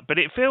than that. But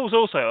it feels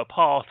also a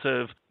part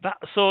of that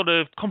sort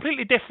of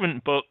completely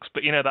different books,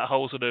 but that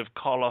whole sort of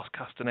Carlos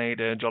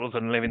Castaneda,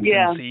 Jonathan Livingston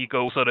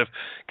Seagull sort of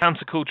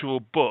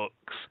countercultural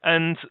books.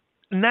 And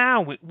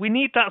now we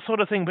need that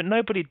sort of thing, but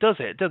nobody does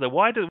it, do they?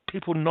 Why do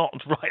people not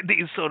write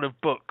these sort of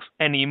books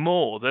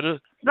anymore?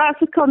 That's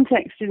the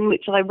context in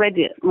which I read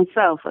it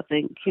myself, I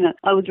think.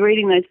 I was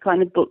reading those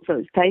kind of books. I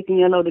was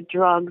taking a lot of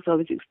drugs. I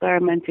was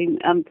experimenting.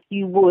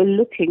 You were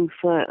looking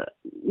for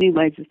new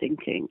ways of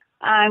thinking.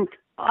 And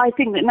I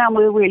think that now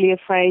we're really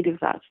afraid of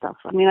that stuff.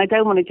 I mean, I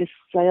don't want to just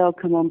say, oh,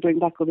 come on, bring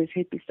back all this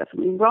hippie stuff. I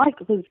mean, right,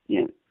 because,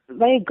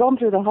 they had gone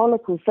through the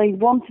Holocaust. They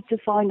wanted to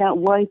find out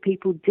why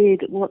people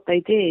did what they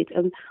did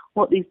and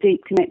what these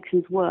deep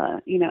connections were,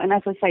 and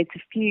as I say, to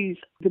fuse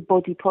the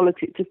body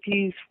politic, to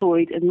fuse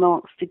Freud and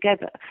Marx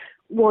together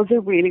was a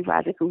really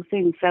radical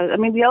thing. So, I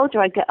mean, the older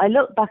I get, I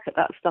look back at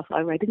that stuff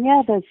I read, and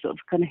there's sort of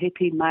kind of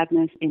hippie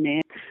madness in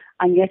it,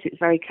 and yet it's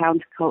very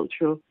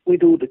countercultural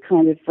with all the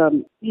kind of,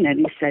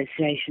 the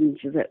associations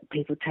that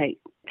people take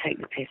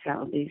the piss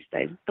out of these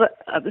days. But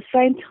at the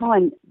same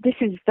time, this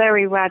is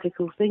very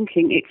radical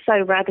thinking. It's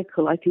so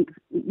radical, I think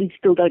we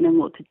still don't know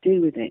what to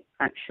do with it,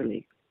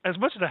 actually. As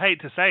much as I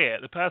hate to say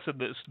it, the person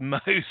that's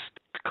most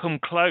come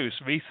close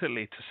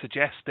recently to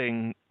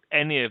suggesting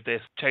any of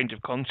this change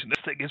of consciousness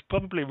thing is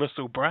probably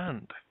Russell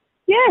Brand.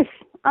 Yes,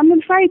 I'm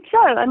afraid so.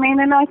 I mean,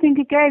 and I think,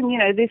 again,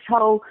 this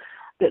whole,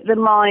 the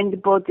mind, the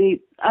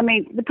body, I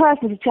mean, the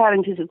person who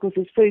challenges, of course,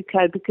 is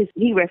Foucault, because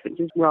he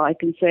references Reich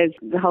and says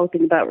the whole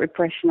thing about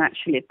repression,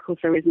 actually, of course,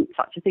 there isn't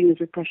such a thing as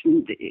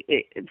repression.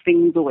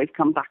 Things always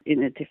come back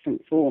in a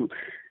different form.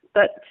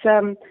 But,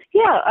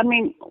 I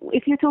mean,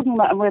 if you're talking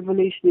about a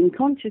revolution in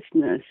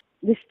consciousness,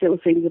 this still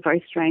seems a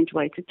very strange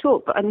way to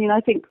talk. But, I mean,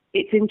 I think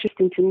it's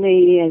interesting to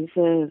me as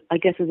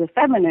a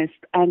feminist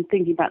and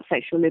thinking about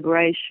sexual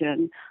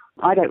liberation.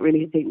 I don't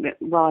really think that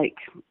Reich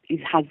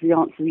has the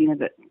answer,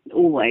 that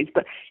always.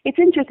 But it's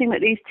interesting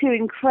that these two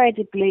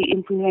incredibly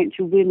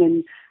influential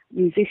women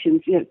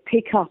musicians,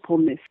 pick up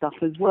on this stuff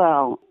as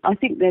well. I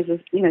think there's a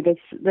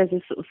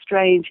sort of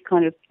strange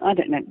kind of, I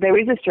don't know, there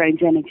is a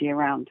strange energy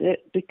around it,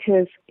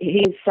 because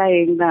he is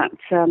saying that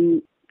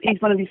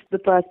he's one of the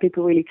first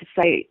people really to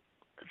say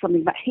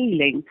something about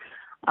healing.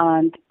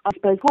 And I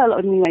suppose quite a lot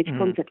of New Age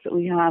concepts that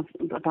we have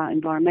about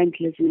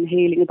environmentalism and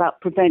healing,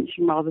 about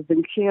prevention rather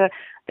than cure,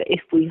 that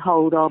if we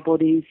hold our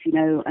bodies,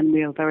 and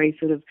we are very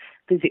sort of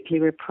physically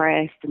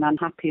repressed and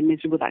unhappy and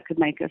miserable, that could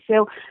make us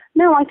ill.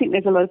 No, I think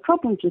there's a lot of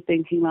problems with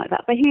thinking like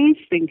that, but he's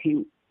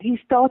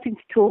starting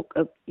to talk,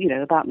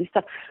 about this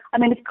stuff. I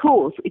mean, of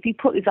course, if you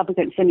put this up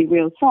against any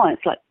real science,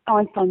 like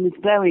Einstein was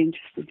very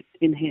interested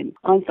in him.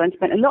 Einstein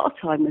spent a lot of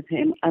time with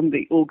him and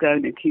the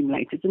orgone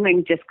accumulators, and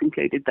then just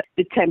concluded that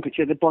the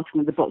temperature at the bottom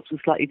of the box was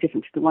slightly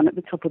different to the one at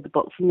the top of the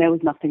box, and there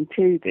was nothing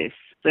to this.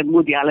 So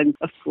Woody Allen,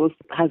 of course,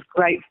 has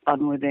great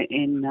fun with it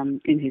in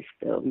his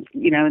films,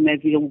 and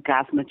there's the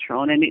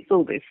orgasmatron, and it's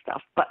all this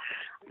stuff. But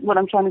what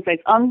I'm trying to say is,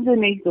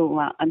 underneath all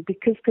that, and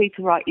because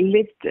Peter Reich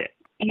lived it,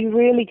 you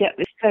really get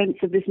this sense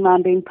of this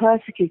man being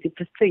persecuted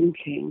for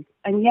thinking.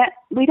 And yet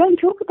we don't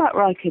talk about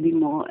Reich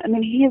anymore. I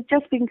mean, he has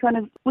just been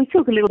we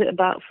talk a little bit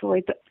about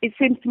Freud, but it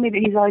seems to me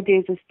that his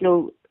ideas are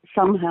still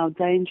somehow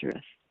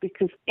dangerous.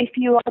 Because if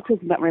you are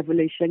talking about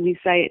revolution, you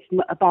say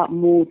it's about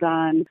more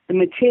than the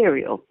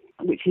material,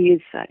 which he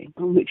is saying,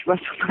 and which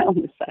Russell Brown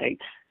was saying,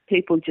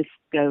 people just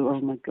go,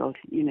 oh my God,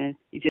 you've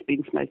just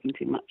been smoking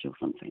too much or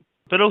something.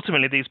 But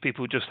ultimately, these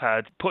people just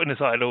had, putting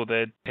aside all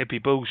the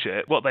hippie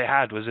bullshit, what they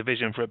had was a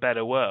vision for a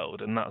better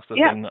world, and that's the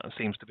thing that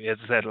seems to be, as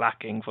I said,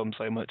 lacking from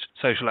so much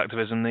social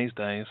activism these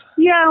days.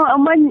 Yeah,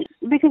 and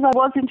because I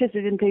was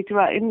interested in Peter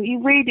Reich, and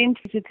you read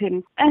into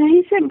him, and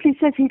he simply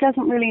says he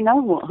doesn't really know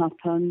what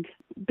happened,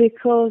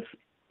 because,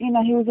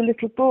 he was a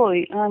little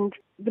boy, and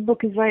the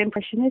book is very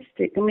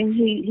impressionistic. I mean,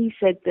 he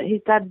said that his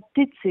dad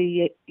did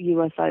see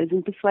UFOs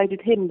and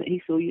persuaded him that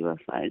he saw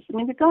UFOs. I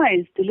mean, the guy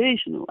is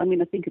delusional, I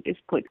think at this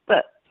point,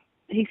 but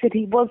he said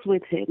he was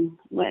with him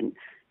when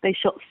they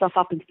shot stuff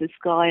up into the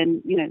sky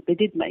and, they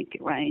did make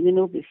it rain and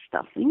all this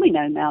stuff. And we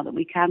know now that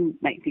we can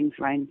make things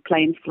rain,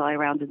 planes fly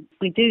around, and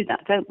we do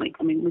that, don't we?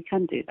 I mean, we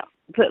can do that.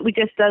 But we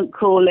just don't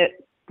call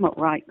it what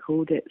Wright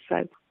called it. So,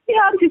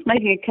 I'm just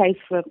making a case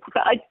for...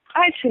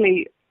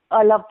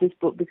 I love this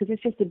book because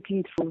it's just a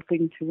beautiful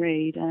thing to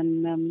read.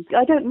 And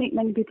I don't meet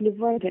many people who've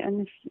read it.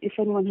 And if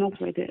anyone has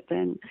read it,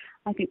 then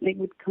I think they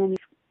would kind of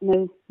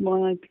know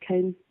why I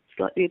became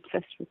slightly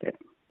obsessed with it.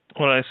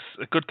 Well, it's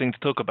a good thing to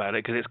talk about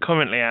it because it's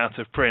currently out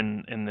of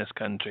print in this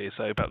country,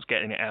 so perhaps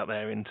getting it out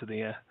there into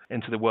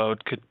the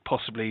world could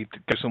possibly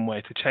go some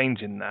way to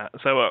changing that.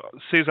 So,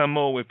 Suzanne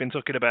Moore, we've been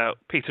talking about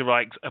Peter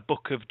Reich's A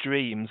Book of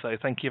Dreams, so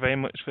thank you very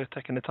much for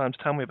taking the time to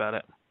tell me about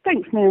it.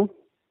 Thanks, Neil.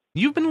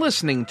 You've been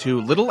listening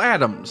to Little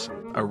Atoms,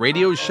 a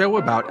radio show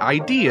about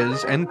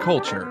ideas and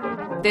culture.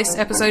 This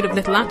episode of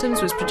Little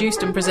Atoms was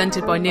produced and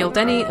presented by Neil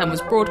Denny and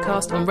was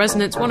broadcast on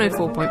Resonance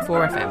 104.4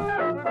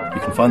 FM.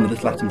 You can find the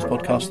Little Atoms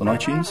podcast on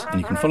iTunes, and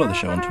you can follow the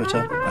show on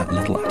Twitter at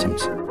Little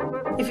Atoms.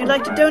 If you'd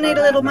like to donate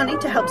a little money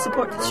to help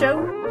support the show,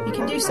 you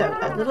can do so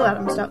at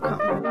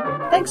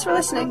littleatoms.com. Thanks for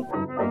listening.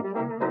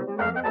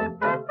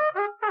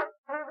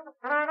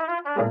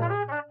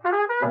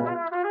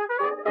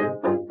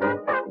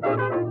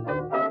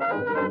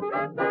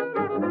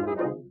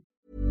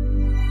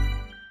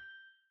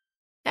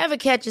 Ever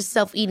catch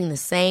yourself eating the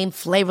same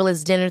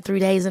flavorless dinner 3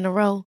 days in a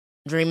row?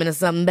 Dreaming of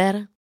something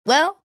better?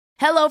 Well,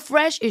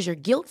 HelloFresh is your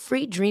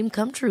guilt-free dream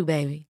come true,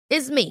 baby.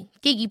 It's me,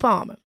 Keke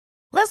Palmer.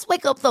 Let's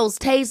wake up those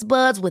taste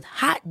buds with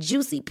hot,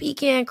 juicy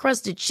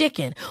pecan-crusted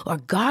chicken or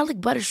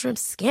garlic butter shrimp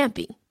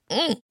scampi.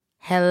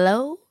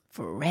 Hello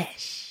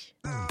Fresh.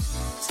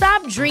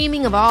 Stop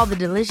dreaming of all the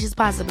delicious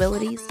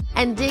possibilities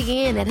and dig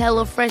in at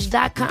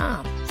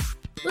HelloFresh.com.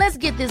 Let's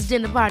get this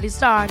dinner party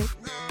started.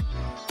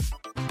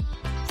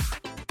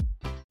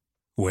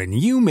 When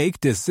you make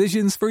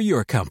decisions for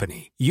your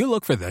company, you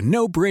look for the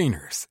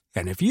no-brainers.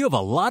 And if you have a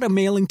lot of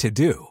mailing to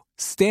do,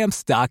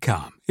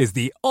 Stamps.com is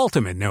the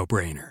ultimate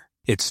no-brainer.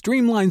 It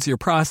streamlines your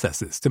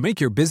processes to make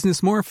your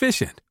business more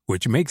efficient,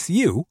 which makes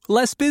you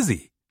less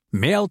busy.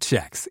 Mail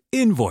checks,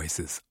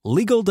 invoices,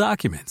 legal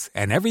documents,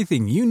 and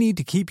everything you need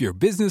to keep your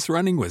business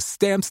running with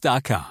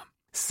Stamps.com.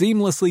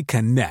 Seamlessly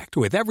connect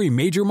with every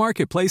major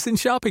marketplace and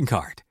shopping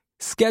cart.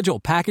 Schedule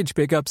package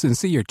pickups and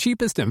see your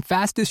cheapest and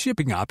fastest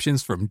shipping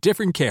options from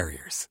different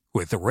carriers,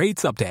 with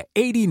rates up to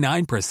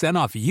 89%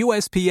 off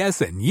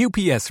USPS and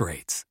UPS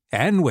rates.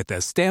 And with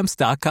the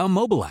Stamps.com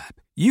mobile app,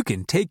 you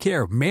can take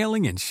care of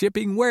mailing and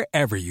shipping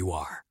wherever you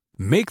are.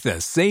 Make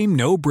the same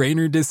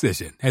no-brainer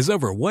decision as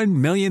over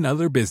 1 million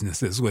other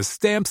businesses with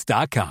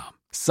Stamps.com.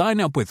 Sign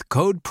up with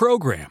code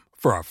PROGRAM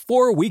for a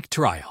 4-week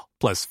trial,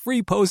 plus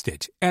free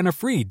postage and a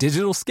free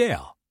digital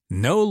scale.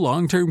 No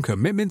long-term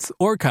commitments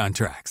or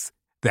contracts.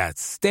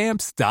 That's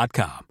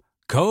Stamps.com.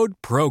 Code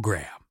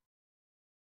PROGRAM.